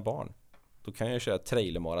med mina barn. Då kan jag köra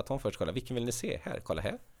trailermaraton först. Kolla, vilken vill ni se? Här, kolla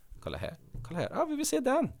här. Kolla här. Kolla här. Ja, vi vill se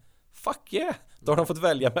den. Fuck yeah! Då har de fått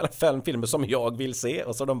välja mellan 5 filmer som jag vill se.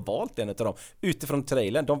 Och så har de valt en av dem utifrån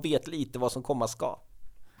trailern. De vet lite vad som komma ska.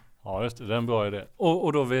 Ja, just det. Det är en bra idé.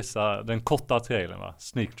 Och då visar den korta trailern, va?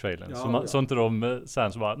 Sneak-trailern. Så inte de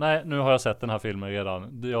sen så bara, nej, nu har jag sett den här filmen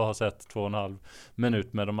redan. Jag har sett 2,5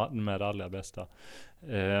 minut med det allra bästa.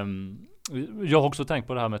 Jag har också tänkt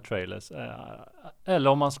på det här med trailers. Eller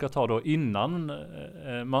om man ska ta då innan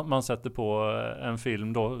man sätter på en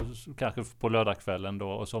film då, kanske på lördagskvällen då,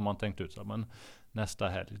 och så har man tänkt ut så, men nästa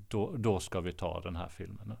helg, då ska vi ta den här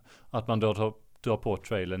filmen. Att man då dra på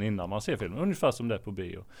trailern innan man ser filmen, ungefär som det är på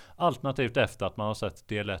bio. Alternativt efter att man har sett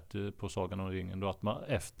del 1 på Sagan om ringen, då att man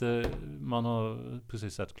efter man har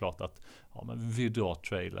precis sett klart att ja, men vi drar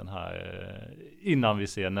trailern här innan vi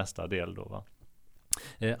ser nästa del då, va.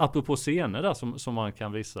 Apropå scener där som man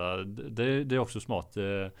kan visa, det är också smart.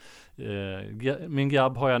 Min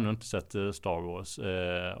grabb har ännu inte sett Star Wars,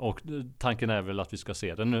 och tanken är väl att vi ska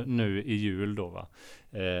se den nu i jul då, va.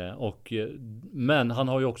 Men jag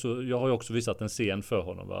har ju också visat en scen för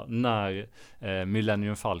honom, va, när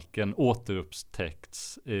Millennium Falcon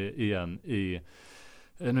återupptäckts igen i,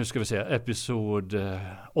 nu ska vi se, episod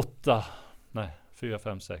 8, nej 4,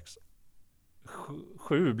 5, 6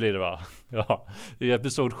 7 blir det, va? Ja, i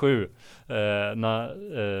episod 7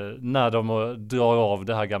 när de drar av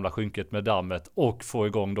det här gamla skynket med dammet och får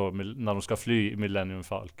igång då när de ska fly Millennium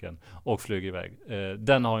Falcon och flyga iväg.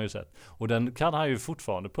 Den har han ju sett. Och den kan han ju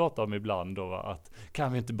fortfarande prata om ibland då, va? Att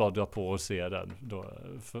kan vi inte bara dra på och se den då,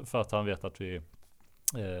 för att han vet att vi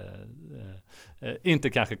inte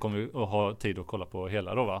kanske kommer att ha tid att kolla på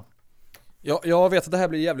hela då, va? Ja, jag vet att det här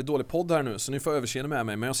blir en jävligt dålig podd här nu, så ni får överseende med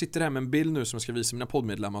mig. Men jag sitter här med en bild nu som jag ska visa mina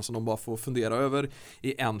poddmedlemmar, som de bara får fundera över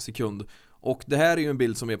i 1 sekund. Och det här är ju en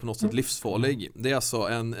bild som är på något sätt livsfarlig. Det är alltså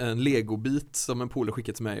en legobit som en polare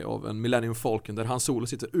skickat till mig av en Millennium Falcon, där Han Solo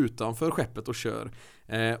sitter utanför skeppet och kör.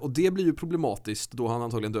 Och det blir ju problematiskt då han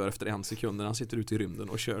antagligen dör efter 1 sekund när han sitter ute i rymden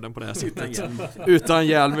och kör den på det här sättet. Utan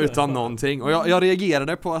hjälm, utan någonting. Och jag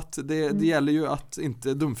reagerade på att det gäller ju att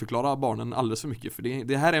inte dumförklara barnen alldeles för mycket. För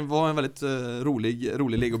det här var en väldigt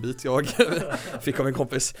rolig legobit jag fick av en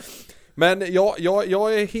kompis. Men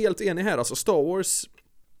jag är helt enig här. Alltså Star Wars,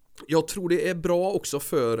 jag tror det är bra också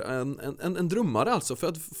för en drömmare, alltså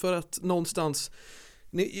för att någonstans,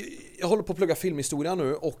 jag håller på att plugga filmhistoria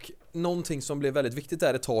nu, och någonting som blev väldigt viktigt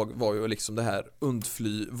där ett tag var ju liksom det här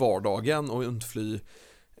undfly vardagen och undfly,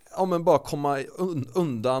 ja men bara komma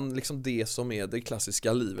undan liksom det som är det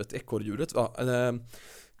klassiska livet, ekorrdjuret, va.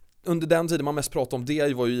 Under den tiden man mest pratade om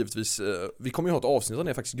det var ju givetvis, vi kommer ju ha ett avsnitt om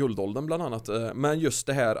det, faktiskt guldåldern bland annat, men just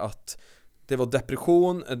det här att det var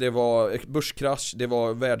depression, det var börskrasch, det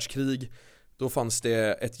var världskrig. Då fanns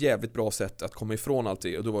det ett jävligt bra sätt att komma ifrån allt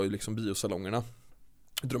det, och då var ju liksom biosalongerna.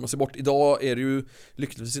 Drömma sig bort. Idag är det ju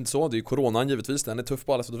lyckligtvis inte så. Det är ju coronan givetvis, den är tuff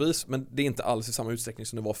på alla sätt och vis, men det är inte alls i samma utsträckning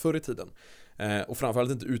som det var förr i tiden. Och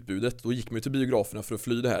framförallt inte utbudet. Då gick man ju till biograferna för att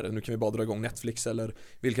fly det här. Nu kan vi bara dra igång Netflix eller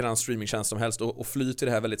vilken annan streamingtjänst som helst och fly till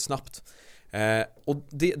det här väldigt snabbt. Och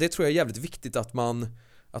det tror jag är jävligt viktigt, att man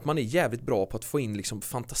är jävligt bra på att få in liksom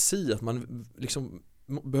fantasi, att man liksom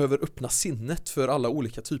behöver öppna sinnet för alla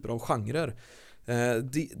olika typer av genrer.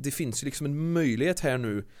 Det finns ju liksom en möjlighet här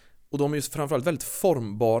nu, och de är ju framförallt väldigt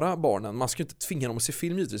formbara, barnen. Man ska ju inte tvinga dem att se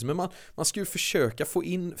film givetvis, men man ska ju försöka få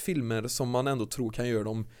in filmer som man ändå tror kan göra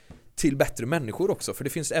dem till bättre människor också, för det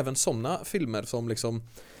finns även sådana filmer som liksom,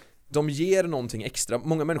 de ger någonting extra.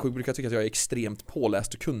 Många människor brukar tycka att jag är extremt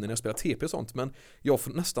påläst och kunnig när jag spelar TP och sånt, men jag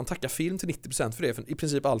får nästan tacka film till 90% för det, för i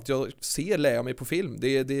princip allt jag ser lär jag mig på film.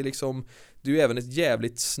 Det är liksom, det är ju även ett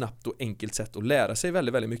jävligt snabbt och enkelt sätt att lära sig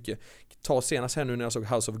väldigt, väldigt mycket. Ta senast här nu när jag såg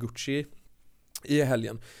House of Gucci i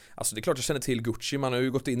helgen. Alltså det är klart jag känner till Gucci. Man har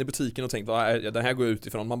ju gått in i butiken och tänkt, den här går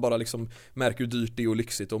utifrån. Man bara liksom märker hur dyrt det är och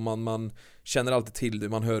lyxigt, och man känner alltid till det.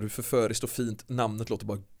 Man hör hur förföriskt och fint namnet låter,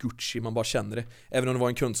 bara Gucci. Man bara känner det. Även om det var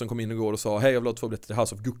en kund som kom in igår och sa, hej jag vill ha 2 biljetter till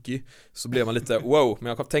House of Gucci, så blev man lite wow,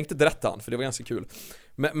 men jag tänkte inte rätta han, för det var ganska kul.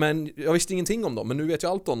 Men jag visste ingenting om dem, men nu vet jag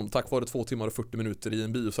allt om dem tack vare 2 timmar och 40 minuter i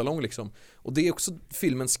en biosalong liksom. Och det är också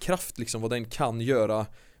filmens kraft liksom, vad den kan göra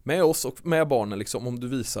med oss och med barnen liksom, om du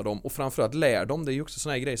visar dem, och framförallt lär dem. Det är ju också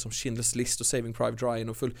såna här grejer som Schindler's List och Saving Private Ryan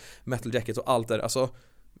och Full Metal Jacket och allt där. Alltså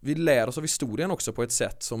vi lär oss av historien också på ett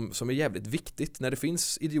sätt som är jävligt viktigt, när det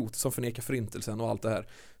finns idioter som förnekar förintelsen och allt det här.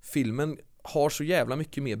 Filmen har så jävla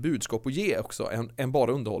mycket mer budskap att ge också än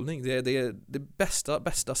bara underhållning. Det är det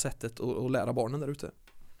bästa sättet att lära barnen där ute.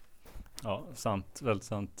 Ja, sant, väldigt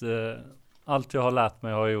sant. Allt jag har lärt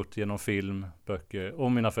mig har jag gjort genom film, böcker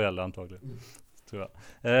och mina föräldrar antagligen. tror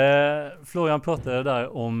jag. Florian pratade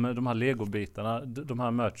där om de här legobitarna, de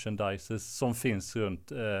här merchandises som finns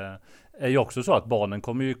runt. Är ju också så att barnen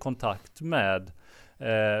kommer i kontakt med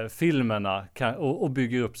filmerna och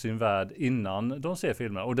bygger upp sin värld innan de ser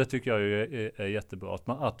filmerna. Och det tycker jag ju är jättebra.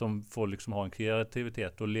 Att de får liksom ha en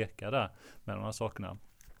kreativitet och leka där med de här sakerna.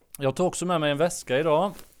 Jag tog också med mig en väska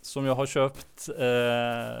idag som jag har köpt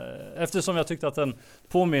eftersom jag tyckte att den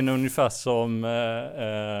påminner ungefär som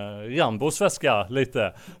Rambos väska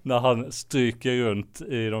lite när han stryker runt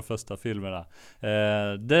i de första filmerna.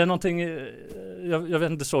 Det är någonting, jag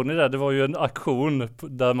vet inte, såg ni det? Det var ju en aktion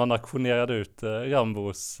där man auktionerade ut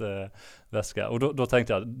Rambos väska och då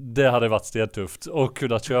tänkte jag det hade varit stentufft att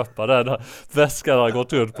kunna köpa den väskan har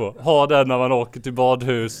gått runt på. Ha den när man åker till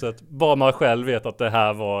badhuset. Bara man själv vet att det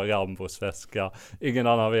här var Rambos väska. Ingen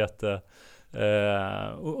annan vet det.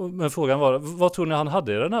 Men frågan var, vad tror ni han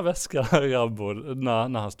hade i den här väskan, Rambo,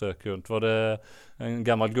 när han stök runt? Var det en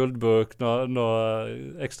gammal guldburk, några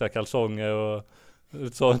extra kalsonger och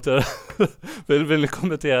sånt? Vill ni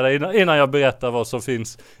kommentera innan jag berättar vad som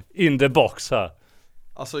finns in the box här?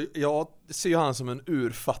 Alltså jag ser ju han som en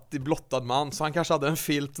urfattig blottad man. Så han kanske hade en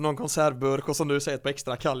filt, någon konservburk och som du säger ett par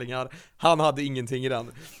extra kallingar. Han hade ingenting i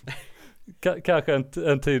den. Kanske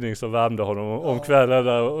en tidning som värmde honom om kvällen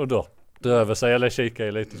där och då över sig eller kika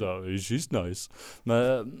i lite så. She's nice.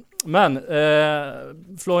 Men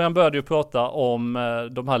Florian började ju prata om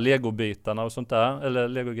de här legobitarna och sånt där, eller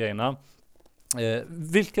legogrejerna.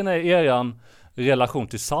 Vilken är eran relation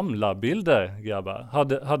till samlarbilder, grabbar?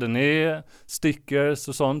 Hade ni stickers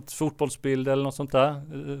och sånt, fotbollsbilder eller något sånt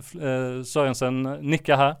där? Sörensen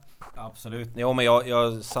nickar här. Absolut. Ja, men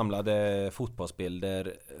jag samlade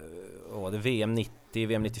fotbollsbilder. Det VM 90,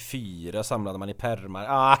 VM 94 samlade man i pärmar.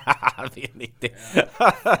 VM 90.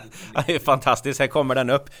 Det är fantastiskt. Här kommer den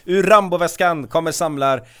upp. Ur Rambo-väskan kommer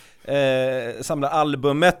samlar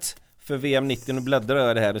albumet för VM 90. Nu bläddrar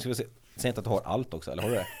jag det här. Nu ska vi se. Säg inte att du har allt också, eller har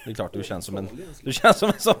du det? Det är klart, du känns som en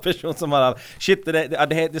sån person som har allt. Shit, det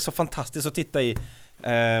är så fantastiskt att titta i.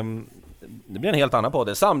 Det blir en helt annan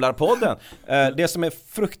podd, Samlarpodden. Det som är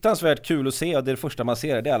fruktansvärt kul att se, och det första man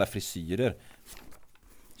ser, det är alla frisyrer.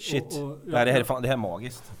 Shit, det här är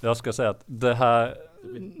magiskt. Jag ska säga att det här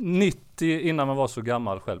 90, innan man var så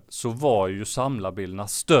gammal själv, så var ju samlarbilderna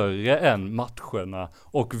större än matcherna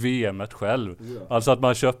och VMet själv. Alltså att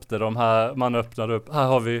man köpte de här, man öppnade upp, här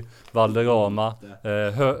har vi Valderrama,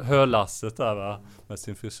 Hölasset där, va, med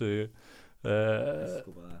sin frisyr.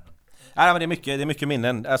 Nej, men det är mycket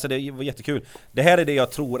minnen. Alltså det var jättekul. Det här är det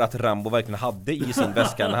jag tror att Rambo verkligen hade i sin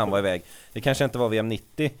väska när han var iväg. Det kanske inte var VM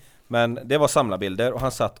 90, men det var samlarbilder och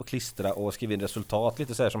han satt och klistrade och skrev in resultat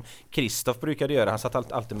lite så här som Kristoff brukade göra. Han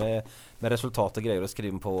satt alltid med resultat och grejer och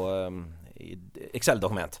skrev på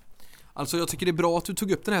Excel-dokument. Alltså jag tycker det är bra att du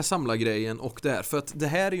tog upp den här samlargrejen och det här, för att det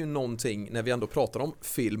här är ju någonting när vi ändå pratar om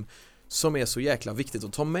film som är så jäkla viktigt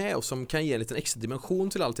att ta med och som kan ge en liten extra dimension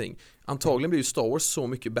till allting. Antagligen blir ju Star Wars så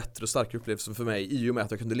mycket bättre och starkare upplevelse för mig i och med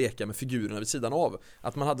att jag kunde leka med figurerna vid sidan av.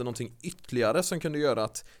 Att man hade någonting ytterligare som kunde göra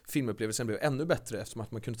att filmupplevelsen blev ännu bättre eftersom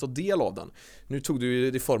att man kunde ta del av den. Nu tog du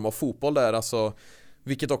ju det i form av fotboll där, alltså,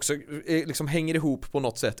 vilket också liksom hänger ihop på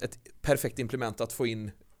något sätt, ett perfekt implement att få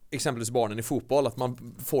in exempelvis barnen i fotboll, att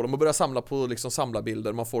man får dem att börja samla på liksom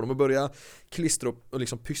samlarbilder, man får dem att börja klistra upp och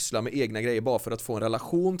liksom pyssla med egna grejer bara för att få en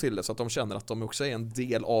relation till det så att de känner att de också är en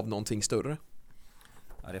del av någonting större.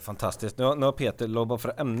 Ja, det är fantastiskt. Nu har Peter lobbat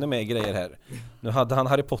för ännu mer grejer här. Nu hade han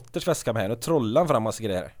Harry Potters väska med här, nu trollar han fram massa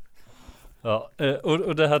grejer. Ja,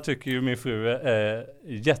 och det här tycker ju min fru är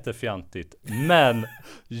jättefjantigt. Men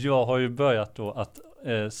jag har ju börjat då att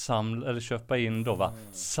köpa in då,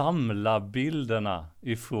 samla bilderna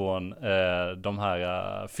ifrån de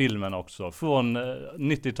här filmerna också, från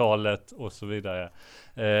 90-talet och så vidare.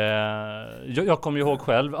 Jag kommer ihåg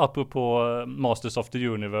själv, apropå Masters of the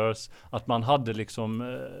Universe, att man hade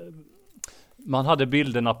liksom man hade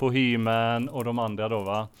bilderna på He-Man och de andra då,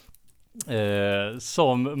 va,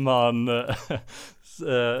 som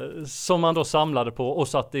man då samlade på och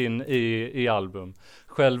satte in i album.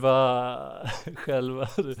 Själva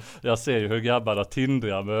jag ser ju hur grabbarna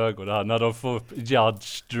tindrar med ögonen här när de får upp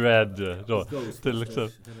Judge Dredd då, till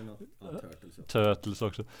exempel. Turtles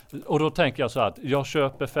också. Och då tänker jag så att jag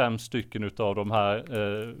köper 5 stycken utav de här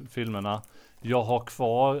filmerna. Jag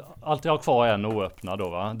har kvar en oöppnad då,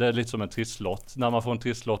 va. Det är lite som en trisslott. När man får en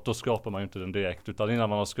trisslott då skrapar man ju inte den direkt, utan innan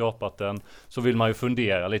man har skrapat den så vill man ju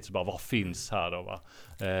fundera lite så bara, vad finns här då, va?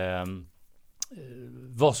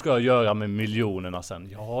 Vad ska jag göra med miljonerna sen?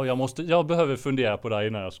 Ja, jag behöver fundera på det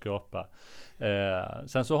innan jag skrapar.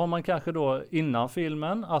 Sen så har man kanske då innan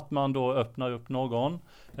filmen att man då öppnar upp någon,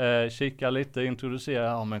 kikar lite, introducerar,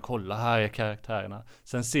 ja men kolla här är karaktärerna.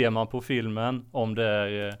 Sen ser man på filmen om det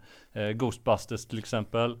är Ghostbusters till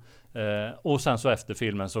exempel. Och sen så efter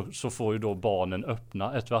filmen så får ju då barnen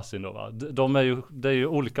öppna ett varsin då, va? Det är ju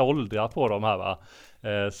olika åldrar på dem här, va?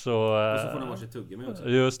 Och så får de varsitt tuggummi också.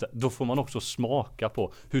 Just det, då får man också smaka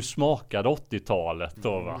på hur smakade 80-talet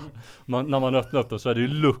då, va? När man öppnar upp dem så är det ju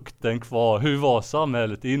lukten kvar. Hur var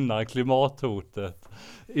samhället innan klimathotet?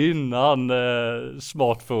 Innan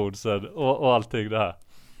smartphonesen och allting det här.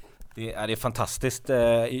 Det är fantastiskt.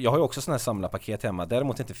 Jag har ju också sådana här samlarpaket hemma.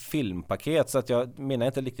 Däremot inte filmpaket, så att jag menar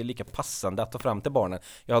inte riktigt lika passande att ta fram till barnen.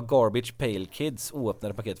 Jag har Garbage Pail Kids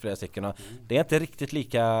oöppnade paket flera stycken. Och det är inte riktigt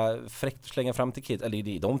lika fräckt att slänga fram till kids.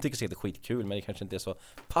 Eller de tycker säkert det är skitkul, men det kanske inte är så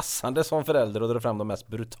passande som förälder att dra fram de mest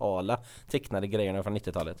brutala tecknade grejerna från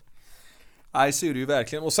 90-talet. Nej, så är det ju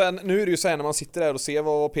verkligen. Och sen, nu är det ju så här när man sitter där och ser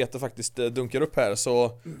vad Peter faktiskt dunkar upp här.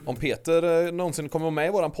 Så om Peter någonsin kommer med i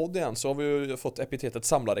våran podd igen, så har vi ju fått epitetet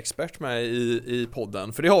samlarexpert med i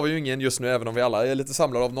podden. För det har vi ju ingen just nu, även om vi alla är lite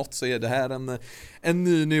samlare av något, så är det här en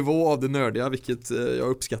ny nivå av det nördiga, vilket jag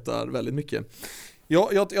uppskattar väldigt mycket.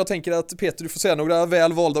 Jag tänker att Peter, du får säga några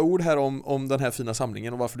väl valda ord här om den här fina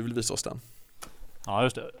samlingen och varför du vill visa oss den. Ja,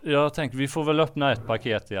 just det. Jag tänker vi får väl öppna ett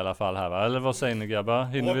paket i alla fall här, va? Eller vad säger ni, grabbar?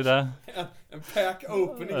 Hinner vi det? En pack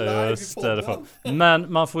opening live just i podden. det.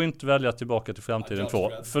 Men man får inte välja Tillbaka till framtiden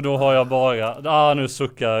 2. För då har jag bara... nu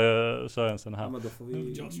suckar Sörensen här. Ja, men då får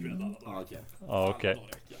vi... Okej.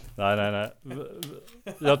 Nej.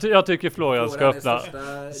 Jag tycker Florian ska öppna.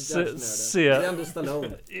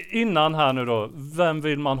 Innan här nu då, vem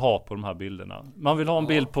vill man ha på de här bilderna? Man vill ha en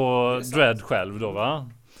bild på Dredd själv då,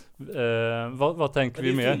 va? Vad tänker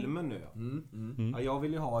vi mer? Filmen nu. Ja, jag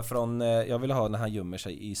vill ju ha när han gömmer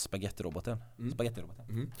sig i spagettiroboten.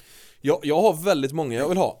 Jag har väldigt många jag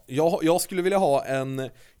vill ha. Jag skulle vilja ha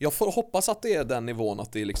jag får hoppas att det är den nivån,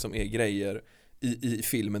 att det liksom är grejer i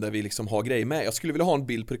filmen där vi liksom har grejer med. Jag skulle vilja ha en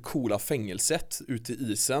bild på det coola fängelset ute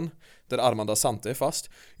i isen där Armand Assante är fast.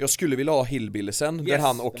 Jag skulle vilja ha Hillbillisen där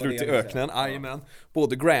han åker ut i öknen. Amen.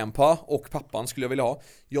 Både Grandpa och pappan skulle jag vilja ha.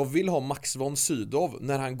 Jag vill ha Max von Sydow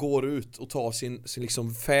när han går ut och tar sin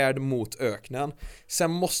liksom färd mot öknen.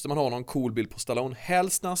 Sen måste man ha någon cool bild på Stallone.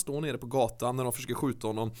 Helst när han står nere på gatan när de försöker skjuta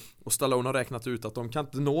honom och Stallone har räknat ut att de kan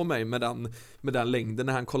inte nå mig med den längden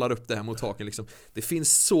när han kollar upp det här mot taken liksom. Det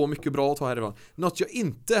finns så mycket bra att ta härifrån. Något jag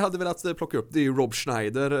inte hade velat plocka upp, det är ju Rob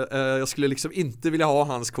Schneider. Jag skulle liksom inte vilja ha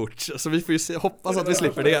hans kort. Så vi får ju hoppas att vi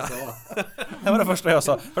slipper det. Det var det första jag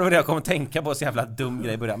sa. För det var det jag kom att tänka på, så jävla dum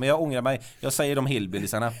grej i början. Men jag ångrar mig. Jag säger de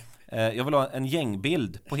hillbillisarna. Jag vill ha en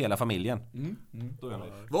gängbild på hela familjen. Då är jag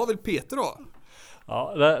nöjd. Vad vill Peter då?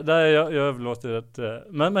 Ja, där är jag överlåter det.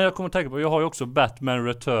 Men jag kommer att tänka på, jag har ju också Batman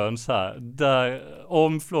Returns här. Där,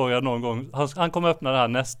 om Florian någon gång, han kommer öppna det här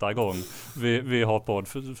nästa gång vi har podd,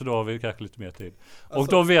 för då har vi kanske lite mer tid. Och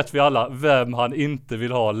då vet vi alla vem han inte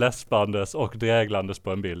vill ha läspandes och dräglandes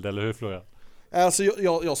på en bild, eller hur Florian? Alltså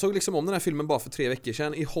jag såg liksom om den här filmen bara för 3 veckor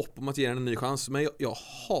sedan i hopp om att ge den en ny chans. Men jag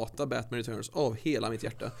hatar Batman Returns av hela mitt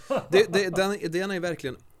hjärta. Den är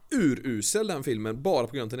verkligen urusel, den filmen, bara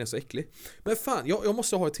på grund av att den är så äcklig. Men fan, jag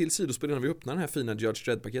måste ha ett till sidospår innan vi öppnar den här fina Judge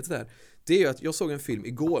Dredd-paketet här. Det är ju att jag såg en film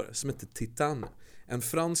igår som heter Titan. En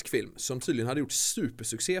fransk film som tydligen hade gjort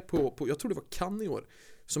supersuccé på jag tror det var Cannes i år.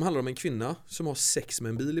 Som handlar om en kvinna som har sex med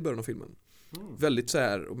en bil i början av filmen. Väldigt så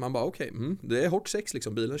här, och man bara okej, det är hårt sex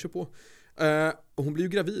liksom, bilen kör på. Och hon blir ju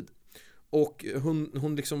gravid. Och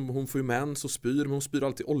hon får ju mens och spyr, men hon spyr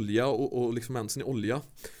alltid olja och liksom mensen är olja.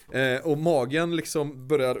 Och magen liksom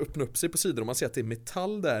börjar öppna upp sig på sidor och man ser att det är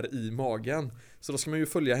metall där i magen. Så då ska man ju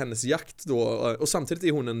följa hennes jakt då. Och samtidigt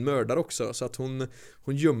är hon en mördare också, så att hon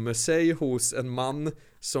gömmer sig hos en man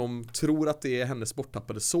som tror att det är hennes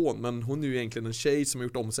borttappade son, men hon är ju egentligen en tjej som har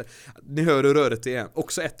gjort om sig. Ni hör hur röret det är.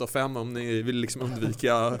 Också 1 av 5 om ni vill liksom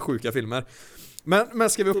undvika sjuka filmer. Men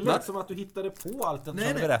ska vi öppna? Det lät som att du hittade på allt som du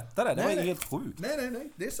berättade. Det var helt sjukt.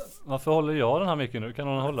 Nej, det är sant. Varför håller jag den här mycket nu? Kan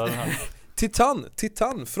någon hålla den här?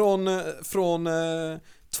 Titan från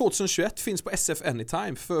 2021 finns på SF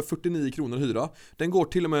Anytime för 49 kronor hyra. Den går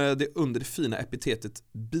till och med under det fina epitetet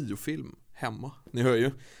biofilm hemma. Ni hör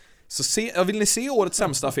ju. Så vill ni se årets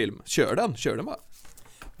sämsta film? Kör den bara.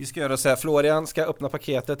 Vi ska göra så här, Florian ska öppna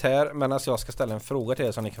paketet här, medan jag ska ställa en fråga till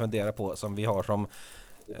er som ni kan fundera på, som vi har som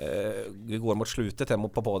vi går mot slutet här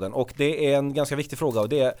på podden. Och det är en ganska viktig fråga, och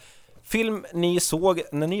det är film ni såg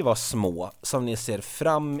när ni var små som ni ser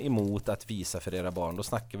fram emot att visa för era barn. Då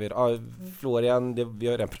snackar vi, Florian, vi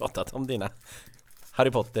har redan pratat om dina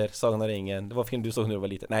Harry Potter, Sagan om ringen. Det var film du såg när du var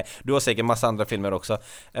liten. Nej, du har säkert massa andra filmer också.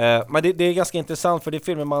 Men det är ganska intressant, för det är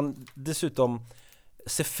filmer man dessutom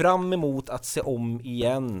ser fram emot att se om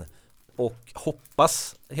igen. Och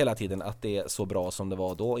hoppas hela tiden att det är så bra som det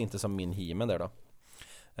var då, inte som min He-Man där då.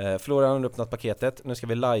 Florian har öppnat paketet. Nu ska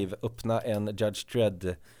vi live öppna en Judge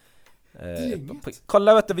Dredd.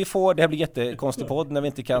 Kolla, vet du, det här blir jättekonstig podd när vi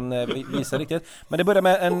inte kan visa riktigt. Men det börjar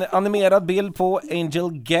med en animerad bild på Angel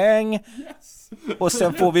Gang. Och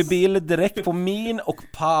sen får vi bild direkt på Min och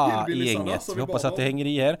Pa i gänget. Vi hoppas att det hänger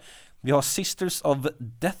i här. Vi har Sisters of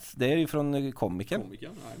Death. Det är ju från komikern.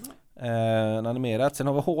 Animerat. Sen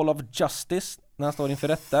har vi Hall of Justice när han står inför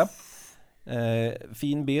rätta.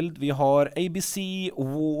 Fin bild. Vi har ABC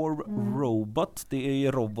War Robot. Det är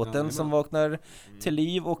ju roboten som vaknar till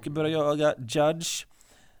liv och börjar jaga Judge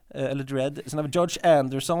eller Dredd. Sen har vi Judge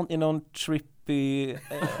Anderson i någon trippy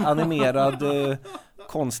animerad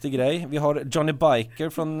konstig grej. Vi har Johnny Biker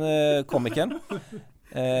från komikern.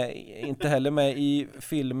 Inte heller med i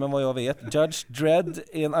filmen vad jag vet. Judge Dredd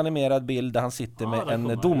är en animerad bild där han sitter med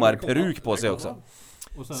en domarperuk på sig också.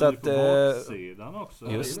 Och sen så är det på baksidan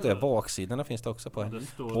också. Just det, baksidorna finns det också på.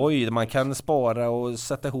 Oj, man kan spara och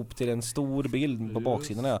sätta ihop till en stor bild på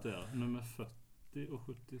baksidorna. Ja. Nummer 40 och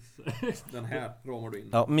 76. Den här ramar du in.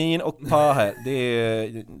 Ja, Min och Pa här.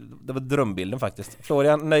 Det var drömbilden faktiskt.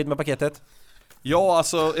 Florian, nöjd med paketet? Ja,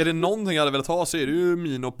 alltså är det någonting jag hade velat ha så är det ju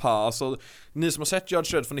Min och Pa. Alltså, ni som har sett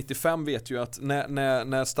Judge Dredd från 95 vet ju att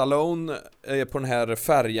när Stallone är på den här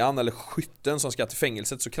färjan eller skytten som ska till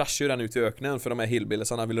fängelset, så kraschar ju den ut i öknen för de här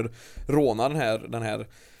hillbillesarna vill råna den här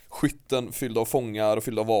skytten fylld av fångar och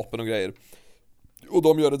fylld av vapen och grejer. Och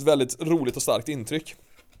de gör ett väldigt roligt och starkt intryck.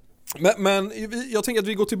 Men jag tänker att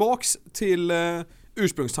vi går tillbaks till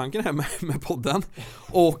ursprungstanken här med podden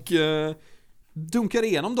och dunkar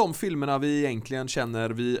igenom de filmerna vi egentligen känner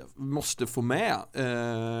vi måste få med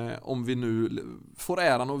om vi nu får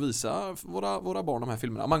äran att visa våra barn de här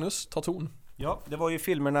filmerna. Magnus, ta ton. Ja, det var ju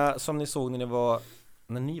filmerna som ni såg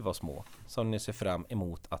när ni var små, som ni ser fram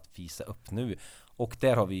emot att visa upp nu. Och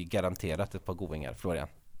där har vi garanterat ett par goingar. Florian.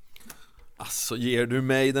 Alltså, ger du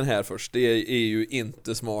mig den här först? Det är ju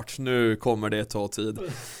inte smart. Nu kommer det ta tid.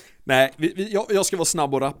 Nej, jag ska vara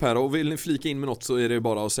snabb och rapp här, och vill ni flika in med något så är det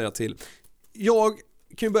bara att säga till. Jag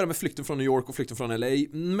kan ju börja med Flykten från New York och Flykten från LA.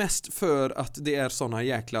 Mest för att det är såna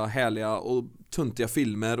jäkla härliga och tuntiga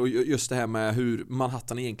filmer, och just det här med hur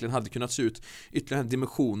Manhattan egentligen hade kunnat se ut. Ytterligare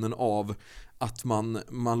dimensionen av att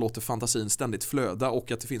man låter fantasin ständigt flöda,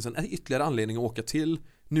 och att det finns en ytterligare anledning att åka till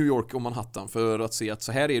New York och Manhattan för att se att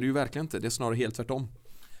så här är det ju verkligen inte. Det är snarare helt tvärtom.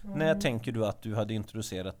 När tänker du att du hade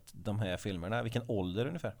introducerat de här filmerna? Vilken ålder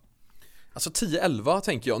ungefär? Alltså 10-11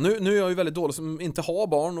 tänker jag. Nu är jag ju väldigt dålig som inte har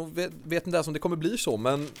barn och vet inte ens om det kommer bli så,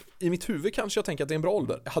 men i mitt huvud kanske jag tänker att det är en bra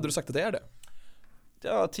ålder. Hade du sagt att det är det?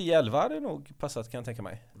 Ja, 10-11 hade nog passat, kan jag tänka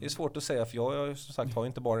mig. Det är svårt att säga, för jag som sagt har ju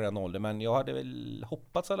inte bara den åldern, men jag hade väl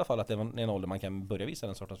hoppats i alla fall att det var en ålder man kan börja visa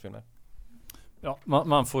den sortens filmer. Ja,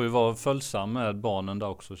 man får ju vara följsam med barnen där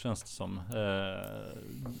också, känns det som.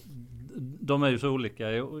 De är ju så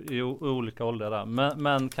olika i olika åldrar där.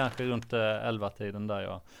 Men kanske runt 11-tiden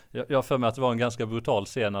där. Jag för mig att det var en ganska brutal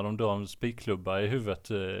scen när de drar en spikklubba i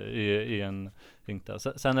huvudet i en ring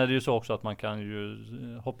där. Sen är det ju så också att man kan ju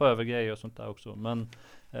hoppa över grejer och sånt där också. Men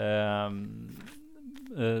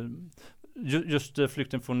just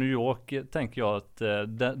Flykten från New York tänker jag att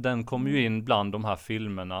den kommer ju in bland de här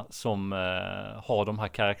filmerna som har de här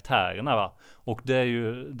karaktärerna, va? Och det är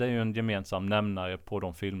ju en gemensam nämnare på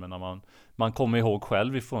de filmerna man kommer ihåg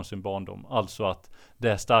själv ifrån sin barndom. Alltså att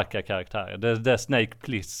det är starka karaktärer. Det är Snake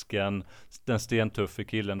Plissken, den stentuffe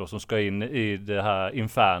killen då, som ska in i det här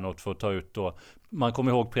infernot för att ta ut då. Man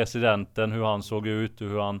kommer ihåg presidenten, hur han såg ut och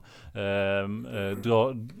hur han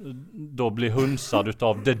då blir hunsad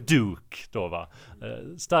utav The Duke då, va.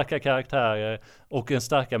 Starka karaktärer och en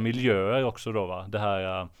starka miljöer också då, va. Det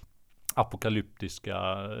här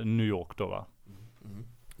apokalyptiska New York då, va.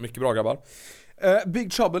 Mycket bra, grabbar.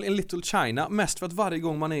 Big Trouble in Little China, mest för att varje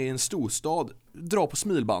gång man är i en storstad dra på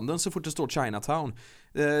smilbanden så fort det står Chinatown.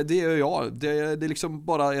 Det gör jag. Det liksom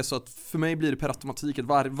bara är så att för mig blir det per automatik att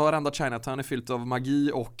varenda Chinatown är fyllt av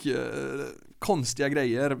magi och konstiga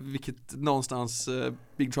grejer, vilket någonstans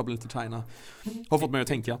Big Trouble in Little China har fått mig att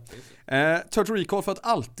tänka. Total Recall för att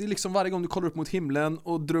alltid liksom varje gång du kollar upp mot himlen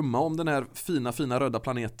och drömma om den här fina röda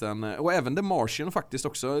planeten, och även The Martian faktiskt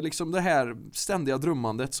också, liksom det här ständiga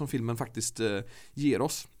drömmandet som filmen faktiskt ger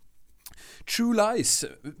oss. True Lies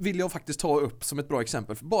vill jag faktiskt ta upp som ett bra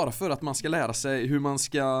exempel, bara för att man ska lära sig hur man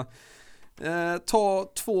ska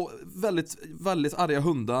Ta 2 väldigt, väldigt arga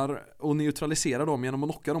hundar och neutralisera dem genom att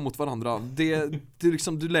knocka dem mot varandra. Det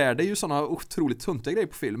liksom, du lär dig ju sådana otroligt tunta grejer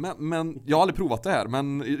på film. Men jag har aldrig provat det här,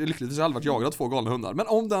 men lyckligtvis har jag aldrig varit jagad av 2 galna hundar. Men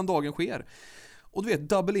om den dagen sker, och du vet,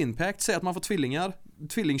 double impact, säg att man får tvillingar.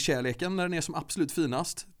 Tvillingkärleken när den är som absolut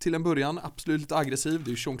finast. Till en början absolut lite aggressiv. Det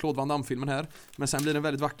är ju Jean-Claude Van Damme-filmen här. Men sen blir den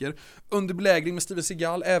väldigt vacker. Under belägring med Steven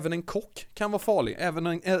Seagal. Även en kock kan vara farlig.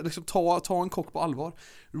 Även liksom, ta en kock på allvar.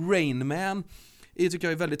 Rain Man tycker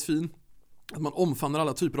jag är väldigt fin. Att man omfamnar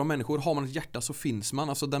alla typer av människor. Har man ett hjärta så finns man.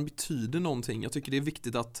 Alltså den betyder någonting. Jag tycker det är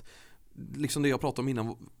viktigt att, liksom det jag pratade om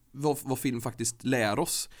innan, vad film faktiskt lär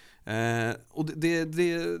oss. Och det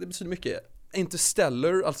betyder mycket.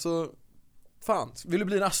 Interstellar, alltså fan, vill du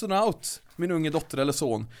bli en astronaut, min unge dotter eller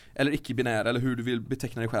son, eller icke-binär, eller hur du vill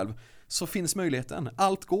beteckna dig själv, så finns möjligheten,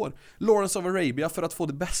 allt går. Lawrence of Arabia, för att få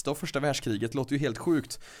det bästa av första världskriget, låter ju helt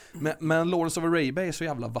sjukt, men Lawrence of Arabia är så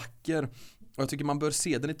jävla vacker, och jag tycker man bör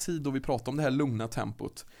se den i tid då vi pratar om det här lugna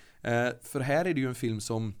tempot, för här är det ju en film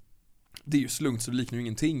som, det är ju så lugnt så det liknar ju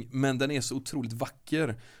ingenting, men den är så otroligt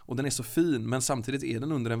vacker och den är så fin, men samtidigt är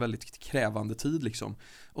den under en väldigt krävande tid liksom.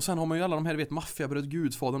 Och sen har man ju alla de här, du vet, maffiabröd,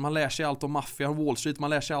 Gudfadern, man lär sig allt om maffia, Wall Street, man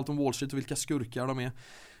lär sig allt om Wall Street och vilka skurkar de är.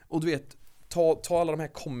 Och du vet, ta alla de här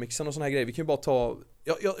comicsen och såna här grejer. Vi kan ju bara ta,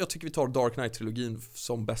 jag tycker vi tar Dark Knight-trilogin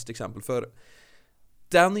som bäst exempel, för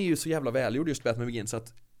den är ju så jävla välgjord, just Batman Begins,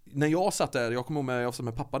 att när jag satt där, jag kommer ihåg jag satt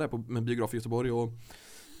med pappa där på en biograf i Göteborg och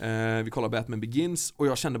vi kollade Batman Begins och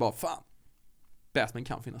jag kände bara, fan, Batman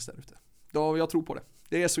kan finnas där ute. Ja, jag tror på det.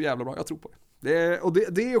 Det är så jävla bra, jag tror på det.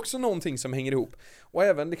 Det är också någonting som hänger ihop. Och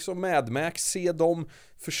även liksom Mad Max, se dem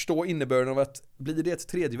förstå innebörden av att blir det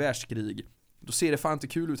ett 3:e världskrig, då ser det fan inte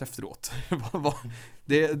kul ut efteråt.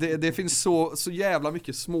 Det finns så jävla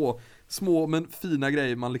mycket små men fina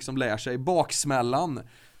grejer man liksom lär sig. Baksmällan.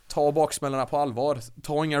 Ta baksmällarna på allvar.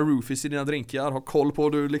 Ta inga roofies i dina drinkar. Ha koll på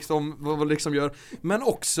vad du liksom gör. Men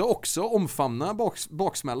också omfamna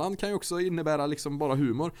baksmällan kan ju också innebära liksom bara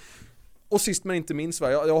humor. Och sist men inte minst,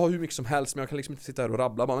 jag har hur mycket som helst, men jag kan liksom inte sitta här och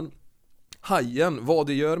rabbla. Men hajen, vad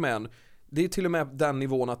det gör med en, det är till och med den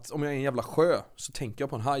nivån att om jag är i en jävla sjö så tänker jag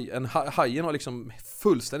på en haj. Hajen har liksom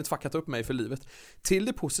fullständigt fuckat upp mig för livet. Till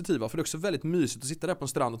det positiva, för det är också väldigt mysigt att sitta där på en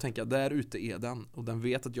strand och tänka, där ute är den. Och den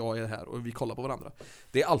vet att jag är här och vi kollar på varandra.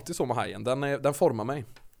 Det är alltid så med hajen, den formar mig.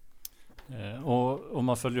 Och om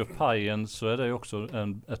man följer upp hajen så är det ju också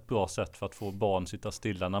ett bra sätt för att få barn sitta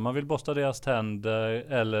stilla när man vill borsta deras tänder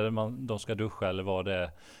eller de ska duscha eller vad det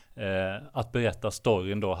är. Att berätta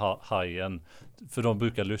storyn då, hajen, för de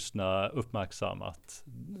brukar lyssna uppmärksammat.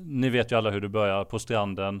 Ni vet ju alla hur det börjar på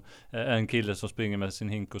stranden, en kille som springer med sin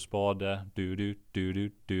hink och spade,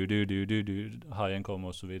 hajen kommer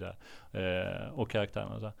och så vidare, och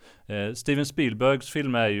karaktärerna så. Steven Spielbergs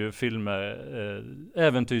filmer är ju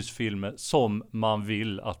äventyrsfilmer som man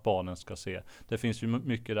vill att barnen ska se. Det finns ju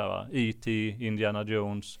mycket där, va? E.T., Indiana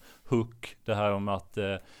Jones, Hook, det här om att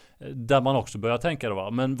där man också börjar tänka då,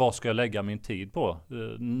 va? Men vad ska jag lägga min tid på?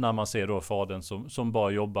 När man ser då fadern som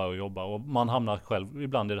bara jobbar och man hamnar själv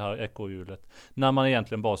ibland i det här ekorrhjulet. När man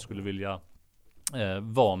egentligen bara skulle vilja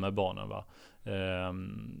vara med barnen, va?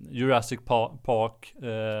 Jurassic Park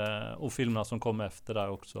och filmerna som kom efter där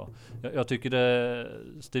också. Jag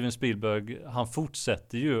tycker Steven Spielberg, han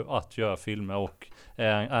fortsätter ju att göra filmer och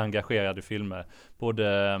är engagerad i filmer.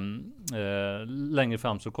 Både längre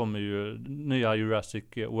fram så kommer ju nya Jurassic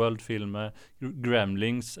World-filmer.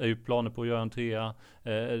 Gremlings är ju planer på att göra en 3.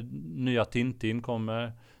 Nya Tintin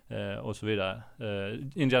kommer och så vidare.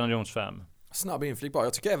 Indiana Jones 5. Snabb inflik bara.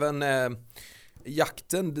 Jag tycker även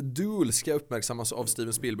Jakten, The Duel, ska uppmärksammas av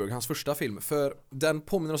Steven Spielberg, hans första film, för den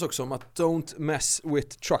påminner oss också om att don't mess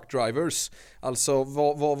with truck drivers. Alltså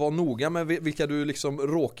var noga med vilka du liksom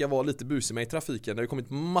råkar vara lite busig med i trafiken. Det har kommit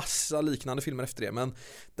massa liknande filmer efter det, men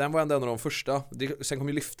den var ändå en av de första. Sen kom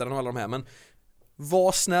ju Liftaren och alla de här, men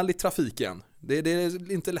var snäll i trafiken. Det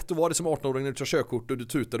är inte lätt att vara det som 18-åring när du tar körkort och du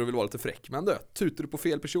tutar och vill vara lite fräck, men tutar du på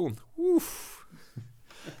fel person.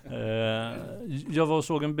 Jag var och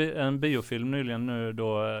såg en biofilm nyligen nu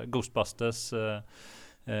då, Ghostbusters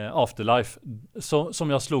Afterlife, som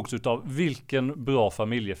jag slogs utav. Vilken bra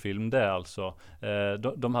familjefilm det är alltså.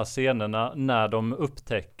 De här scenerna när de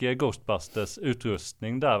upptäcker Ghostbusters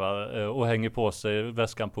utrustning där, va? Och hänger på sig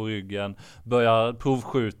väskan på ryggen, börjar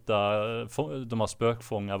provskjuta de här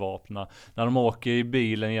spökfångarvapna. När de åker i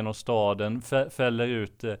bilen genom staden, fäller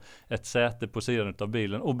ut ett säte på sidan av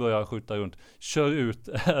bilen och börjar skjuta runt, kör ut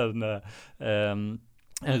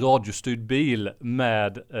en radiostyrd bil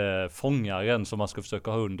med fångaren som man ska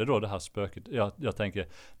försöka ha under då det här spöket. Jag tänker,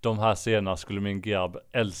 de här scenerna skulle min grabb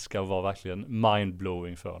älska och vara verkligen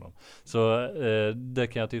mindblowing för dem. Så det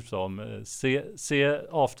kan jag tipsa om. Se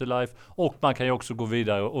Afterlife, och man kan ju också gå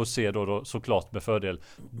vidare och se då såklart med fördel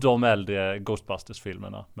de äldre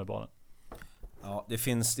Ghostbusters-filmerna med barnen. Ja, det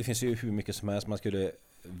finns ju hur mycket som helst man skulle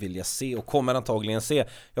vilja se och kommer antagligen se.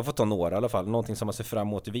 Jag får ta några i alla fall, någonting som man ser fram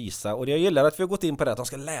emot att visa, och jag gillar att vi har gått in på det att de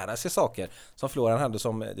ska lära sig saker som Florian hade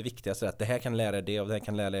som det viktigaste, att det här kan lära det av, det här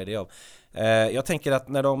kan lära det av. Jag tänker att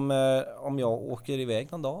när om jag åker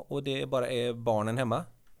iväg någon dag och det bara är barnen hemma,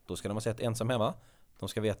 då ska de ha sett Ensam hemma. De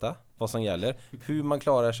ska veta vad som gäller, hur man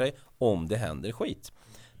klarar sig om det händer skit.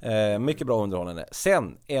 Mycket bra underhållande.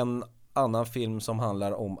 Sen en annan film som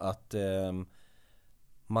handlar om att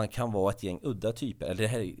man kan vara ett gäng udda typer, eller det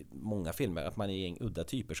här är många filmer, att man är ett gäng udda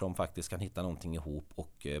typer som faktiskt kan hitta någonting ihop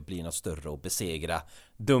och bli något större och besegra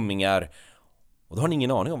dummingar. Och då har ni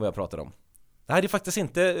ingen aning om vad jag pratar om. Det här är faktiskt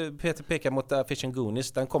inte Peter pekar mot Fish and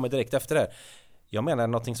Goonies, den kommer direkt efter det här. Jag menar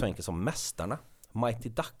någonting så enkelt som Mästarna. Mighty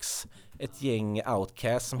Ducks, ett gäng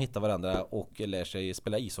outcasts som hittar varandra och lär sig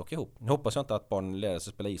spela ishockey ihop. Nu hoppas jag inte att barn lär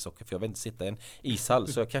sig spela ishockey, för jag vill inte sitta i en ishall,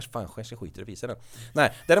 så jag kanske skiter i visa den.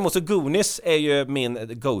 Nej, däremot så Goonies är ju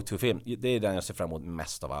min go-to-film. Det är den jag ser fram emot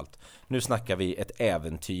mest av allt. Nu snackar vi ett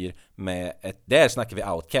äventyr där snackar vi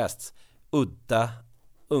outcasts. Udda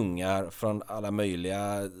ungar från alla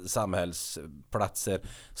möjliga samhällsplatser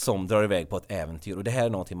som drar iväg på ett äventyr, och det här är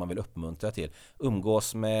någonting man vill uppmuntra till.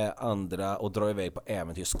 Umgås med andra och dra iväg på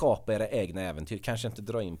äventyr, skapa era egna äventyr, kanske inte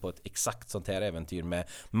dra in på ett exakt sånt här äventyr med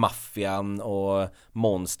maffian och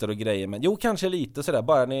monster och grejer, men jo, kanske lite sådär,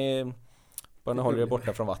 bara ni håller er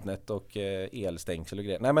borta från vattnet och elstängsel och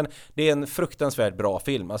grejer. Nej, men det är en fruktansvärt bra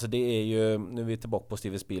film. Alltså det är ju, nu är vi tillbaka på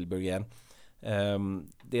Steven Spielberg igen.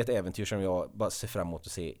 Det är ett äventyr som jag bara ser fram emot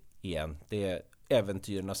att se igen. Det är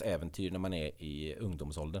äventyrernas äventyr när man är i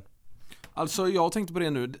ungdomsåldern. Alltså jag tänkte på det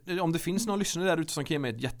nu, om det finns någon lyssnare där ute som kan ge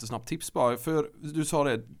mig ett jättesnabbt tips bara, för du sa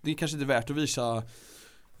det är kanske inte värt att visa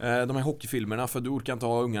de här hockeyfilmerna för du orkar inte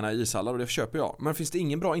ha ungarna i ishallar, och det köper jag. Men finns det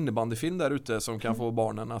ingen bra innebandyfilm där ute som kan få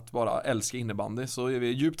barnen att bara älska innebandy, så är vi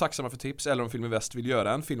djupt tacksamma för tips, eller om Film i Väst vill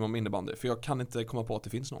göra en film om innebandy, för jag kan inte komma på att det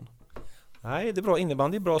finns någon. Nej, det är bra.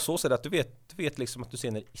 Innebandy är bra så att du vet liksom att du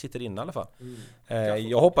sitter inne i alla fall.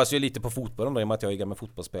 Jag hoppas ju lite på fotbollen då, i och med att jag är gammal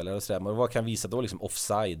fotbollsspelare och sådär. Men vad kan visa då? Liksom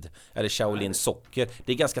offside eller Shaolin socker.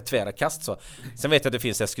 Det är ganska tvära kast så. Sen vet jag att det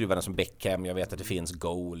finns där skruvarna som Beckham. Jag vet att det finns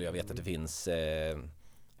Goal. Jag vet att det finns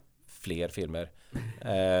fler filmer.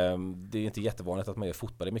 Det är inte jättevanligt att man gör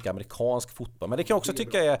fotboll. Det är mycket amerikansk fotboll. Men det kan jag också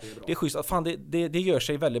tycka det är schysst. Fan, det gör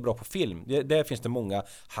sig väldigt bra på film. Där finns det många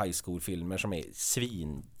high school-filmer som är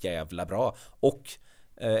svinjävla bra. Och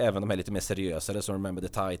även de här lite mer seriösare som Remember the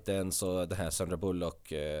Titans och det här Sandra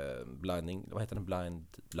Bullock Blinding, vad heter den?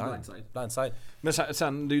 Blindside. Men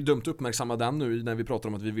sen det är ju dumt att uppmärksamma den nu när vi pratar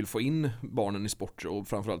om att vi vill få in barnen i sport och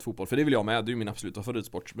framförallt fotboll, för det vill jag med, det är ju min absoluta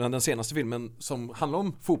favoritsport. Men den senaste filmen som handlar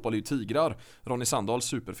om fotboll är ju Tigrar, Ronny Sandahls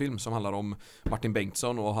superfilm som handlar om Martin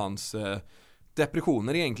Bengtsson och hans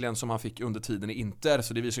depressioner egentligen som han fick under tiden i Inter,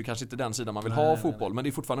 så det visar ju kanske inte den sidan man vill ha av fotboll, men det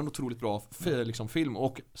är fortfarande en otroligt bra liksom, film,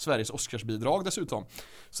 och Sveriges Oscarsbidrag dessutom.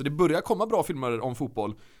 Så det börjar komma bra filmer om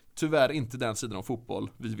fotboll, tyvärr inte den sidan av fotboll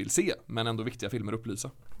vi vill se, men ändå viktiga filmer att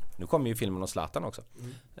upplysa. Nu kommer ju filmen om Zlatan också,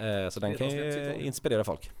 så den kan ju inspirera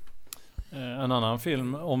folk. En annan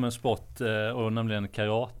film om en sport, och nämligen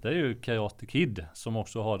karate, är ju Karate Kid, som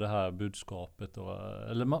också har det här budskapet.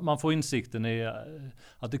 Eller man får insikten i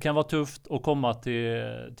att det kan vara tufft att komma till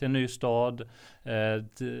en ny stad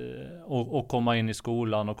och komma in i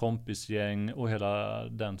skolan och kompisgäng och hela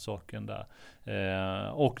den saken där.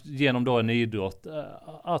 Och genom då en idrott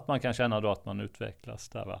att man kan känna då att man utvecklas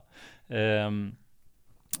där, va?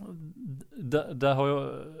 Där har jag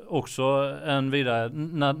också en vidare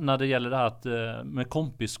när det gäller det här att, med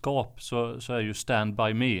kompiskap, så är ju Stand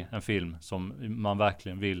By Me en film som man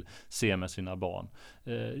verkligen vill se med sina barn.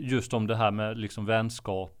 Just om det här med liksom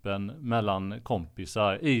vänskapen mellan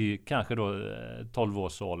kompisar i kanske då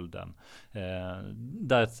 12-årsåldern.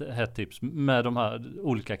 Där ett hett tips med de här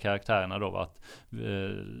olika karaktärerna då, att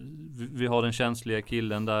vi har den känsliga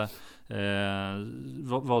killen där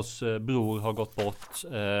vars bror har gått bort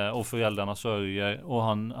och föräldrarna sörjer, och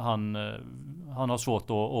han har svårt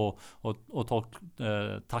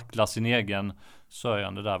att tackla sin egen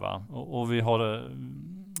sörjande där, va? Och vi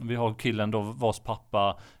har killen då vars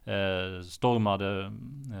pappa stormade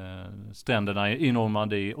stränderna i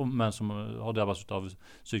Normandie, men som har drabbats av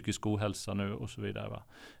psykisk ohälsa nu och så vidare, va?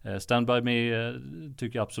 Stand By Me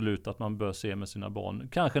tycker jag absolut att man bör se med sina barn,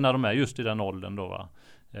 kanske när de är just i den åldern då, va?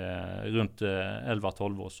 runt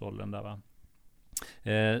 11-12 års åldern där, va?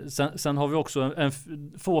 Sen har vi också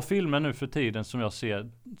få filmer nu för tiden som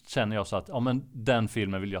känner jag så att men den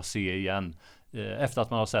filmen vill jag se igen. Efter att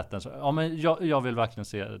man har sett den så, men jag vill verkligen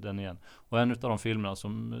se den igen. Och en av de filmerna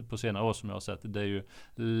som på senare år som jag har sett, det är ju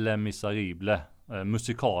Les Misérables,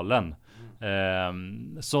 musikalen,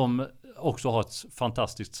 som också har ett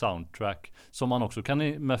fantastiskt soundtrack som man också kan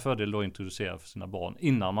med fördel då introducera för sina barn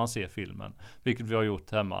innan man ser filmen, vilket vi har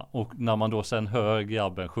gjort hemma. Och när man då sen hör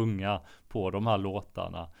grabben sjunga på de här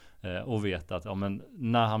låtarna och vet att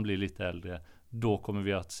när han blir lite äldre, då kommer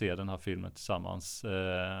vi att se den här filmen tillsammans.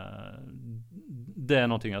 Det är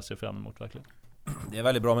någonting jag ser fram emot verkligen. Det är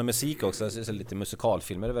väldigt bra med musik också, så lite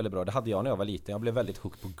musikalfilmer är väldigt bra. Det hade jag när jag var liten. Jag blev väldigt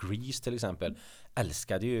hooked på Grease till exempel.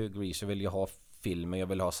 Älskade ju Grease, jag ville ju ha filmen, jag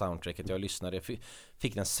ville ha soundtracket. Jag lyssnade,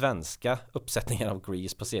 fick den svenska uppsättningen av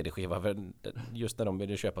Grease på CD-skiva. Just när de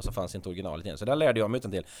ville köpa så fanns inte originalet igen. Så där lärde jag mig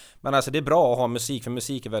utan till. Men alltså det är bra att ha musik, för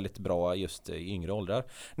musik är väldigt bra just i yngre åldrar.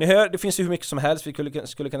 Ni hör, det finns ju hur mycket som helst. Vi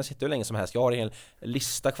skulle kunna sitta hur länge som helst. Jag har en hel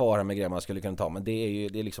lista kvar här med grejer man skulle kunna ta. Men det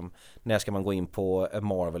är liksom, när ska man gå in på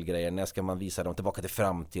Marvel-grejer? När ska man visa dem tillbaka till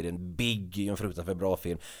framtiden? Big är ju en fruktansvärt bra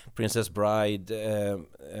film. Princess Bride,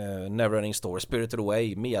 Neverending Story, Spirited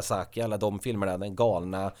Away, Miyazaki, alla de filmerna, den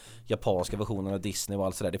galna japanska versionen av Disney och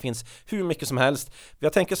allt sådär. Det finns hur mycket som helst.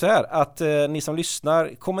 Jag tänker så här att ni som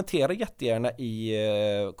lyssnar, kommentera jättegärna i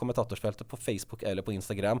kommentatorsfältet på Facebook eller på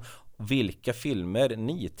Instagram vilka filmer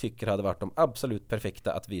ni tycker hade varit de absolut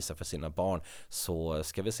perfekta att visa för sina barn, så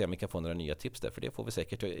ska vi se om vi kan få några nya tips där, för det får vi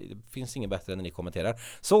säkert. Det finns inget bättre än när ni kommenterar.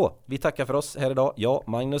 Så, vi tackar för oss här idag. Jag,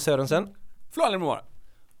 Magnus Sörensen, Florian Moore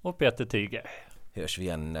och Peter Tiger. Hörs vi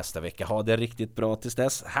igen nästa vecka. Ha det riktigt bra tills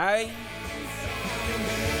dess. Hej!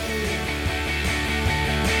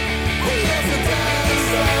 Yes,